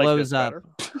then it blows up.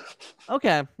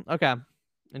 Okay.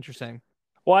 Interesting.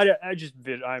 Well, the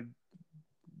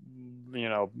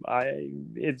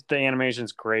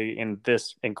animation's great, and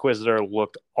this Inquisitor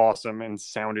looked awesome and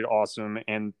sounded awesome,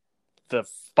 and the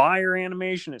fire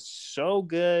animation is so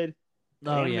good. The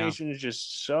animation is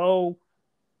just so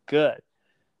good.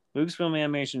 Lucasfilm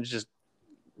animation is just,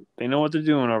 they know what they're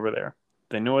doing over there.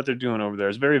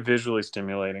 It's very visually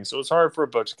stimulating, so it's hard for a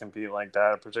book to compete like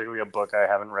that, particularly a book I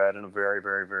haven't read in a very,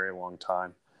 very, very long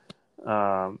time.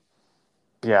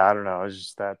 Yeah, I don't know. It's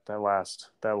just that last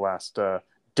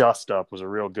dust up was a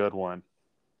real good one.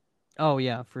 Oh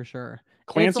yeah, for sure.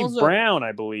 Clancy Brown,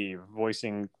 I believe,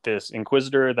 voicing this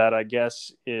Inquisitor that I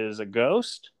guess is a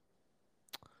ghost.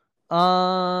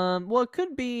 Well, it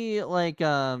could be like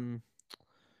one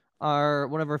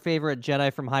of our favorite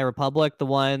Jedi from High Republic, the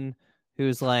one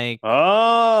who's like,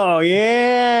 oh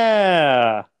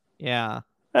yeah,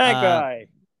 that guy,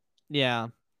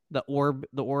 the orb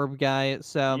guy.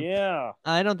 So yeah,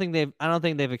 I don't think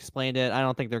they've explained it. I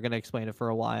don't think they're gonna explain it for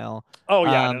a while. Oh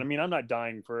yeah, I mean, I'm not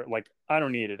dying for like, I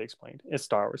don't need it explained. It's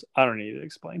Star Wars. I don't need it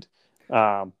explained.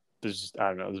 There's just, I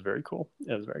don't know. It was very cool.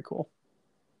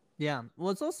 Yeah. Well,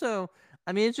 it's also,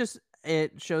 I mean,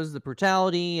 it shows the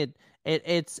brutality.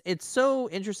 It's so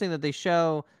interesting that they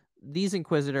show these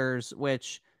Inquisitors,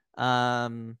 which, we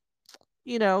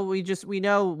know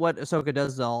what Ahsoka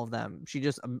does to all of them. She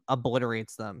just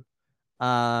obliterates them.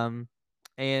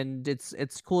 And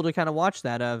it's cool to kind of watch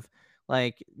that, of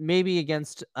like maybe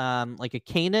against like a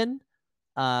Kanan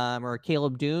or a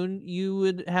Caleb Dune, you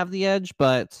would have the edge,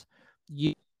 but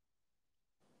you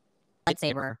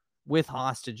lightsaber with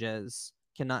hostages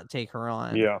cannot take her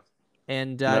on. Yeah.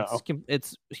 And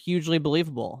it's hugely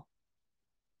believable.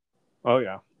 Oh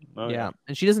yeah.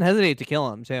 And she doesn't hesitate to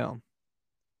kill him too.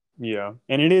 Yeah,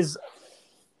 and this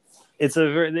is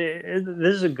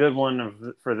a good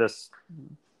one for this,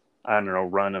 I don't know,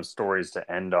 run of stories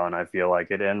to end on. I feel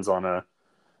like it ends on a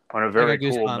very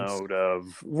cool note of,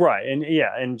 right,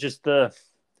 and just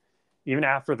even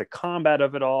after the combat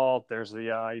of it all, there's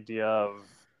the idea of,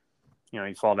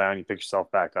 you fall down, you pick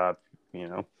yourself back up,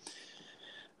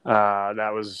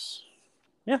 that was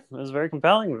very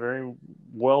compelling, very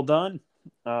well done.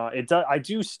 I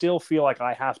do still feel like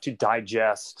I have to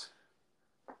digest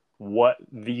what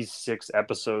these 6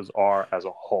 episodes are as a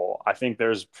whole. I think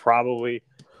there's probably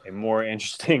a more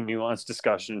interesting, nuanced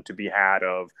discussion to be had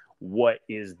of what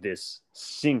is this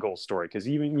single story? Because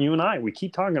even you and I, we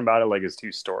keep talking about it like it's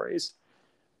two stories.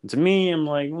 And to me, I'm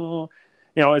like, well,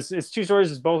 it's two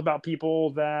stories. It's both about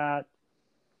people that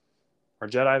are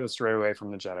Jedi that stray away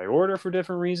from the Jedi Order for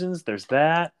different reasons. There's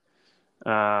that.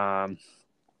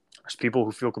 There's people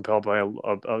who feel compelled by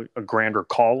a grander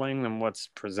calling than what's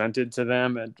presented to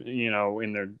them,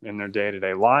 in their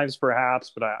day-to-day lives,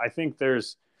 perhaps. But I think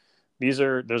there's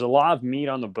a lot of meat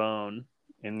on the bone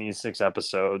in these 6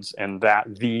 episodes, and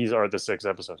that these are the 6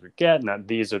 episodes we get, and that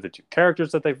these are the 2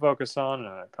 characters that they focus on,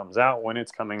 and it comes out when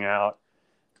it's coming out.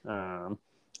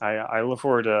 I look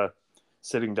forward to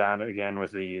sitting down again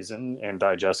with these and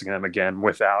digesting them again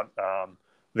without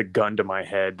the gun to my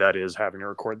head that is having to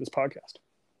record this podcast.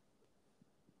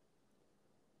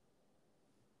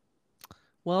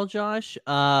 Well, Josh,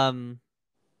 I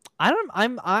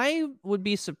would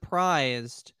be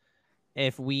surprised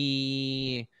if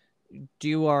we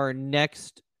do our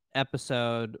next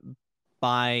episode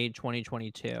by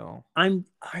 2022. I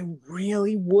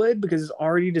really would, because it's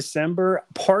already December.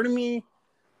 Part of me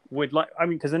would like,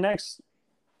 because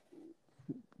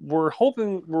we're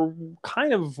thinking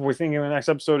the next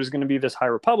episode is going to be this High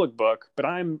Republic book, but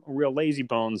I'm a real lazy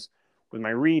bones with my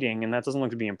reading, and that doesn't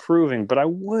look to be improving. But I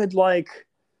would like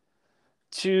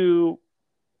to,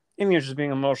 in the interest of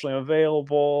being emotionally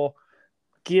available,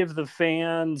 give the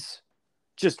fans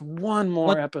just one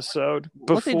more episode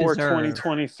before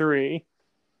 2023,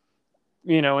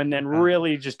 and then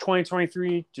really just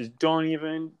 2023, just don't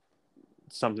even,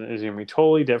 something is going to be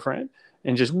totally different,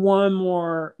 and just one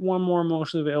more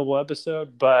emotionally available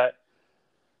episode. But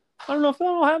I don't know if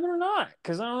that'll happen or not,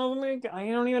 because I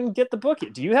don't even get the book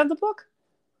yet. Do you have the book?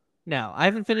 No, I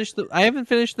haven't finished the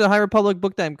High Republic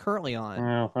book that I'm currently on.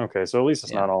 Oh, okay, so at least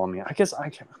it's not all on me. I guess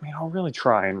I'll really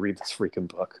try and read this freaking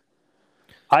book.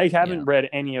 I haven't read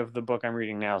any of the book I'm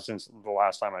reading now since the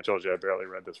last time I told you I barely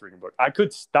read this freaking book. I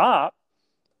could stop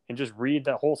and just read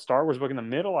that whole Star Wars book in the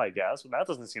middle, I guess. But that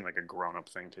doesn't seem like a grown-up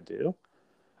thing to do.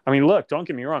 Look, don't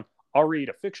get me wrong. I'll read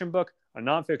a fiction book, a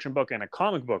nonfiction book, and a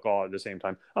comic book all at the same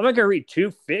time. I'm not going to read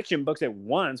 2 fiction books at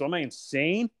once. Am I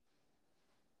insane?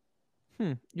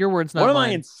 Your words, not mine. What, am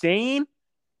I insane?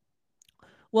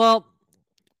 Well,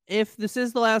 if this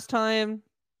is the last time,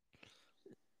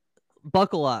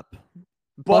 buckle up.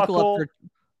 Buckle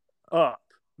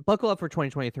up for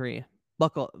 2023.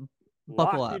 Buckle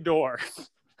Lock up. Your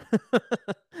doors.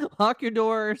 Lock your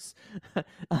doors.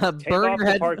 Burn your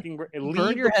headphones. Leave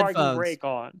the parking brake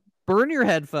on. Burn your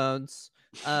headphones.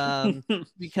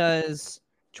 Because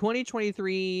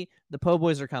 2023, the Po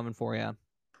Boys are coming for you.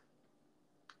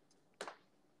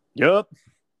 Yup.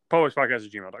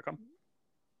 PoBoysPodcast@gmail.com.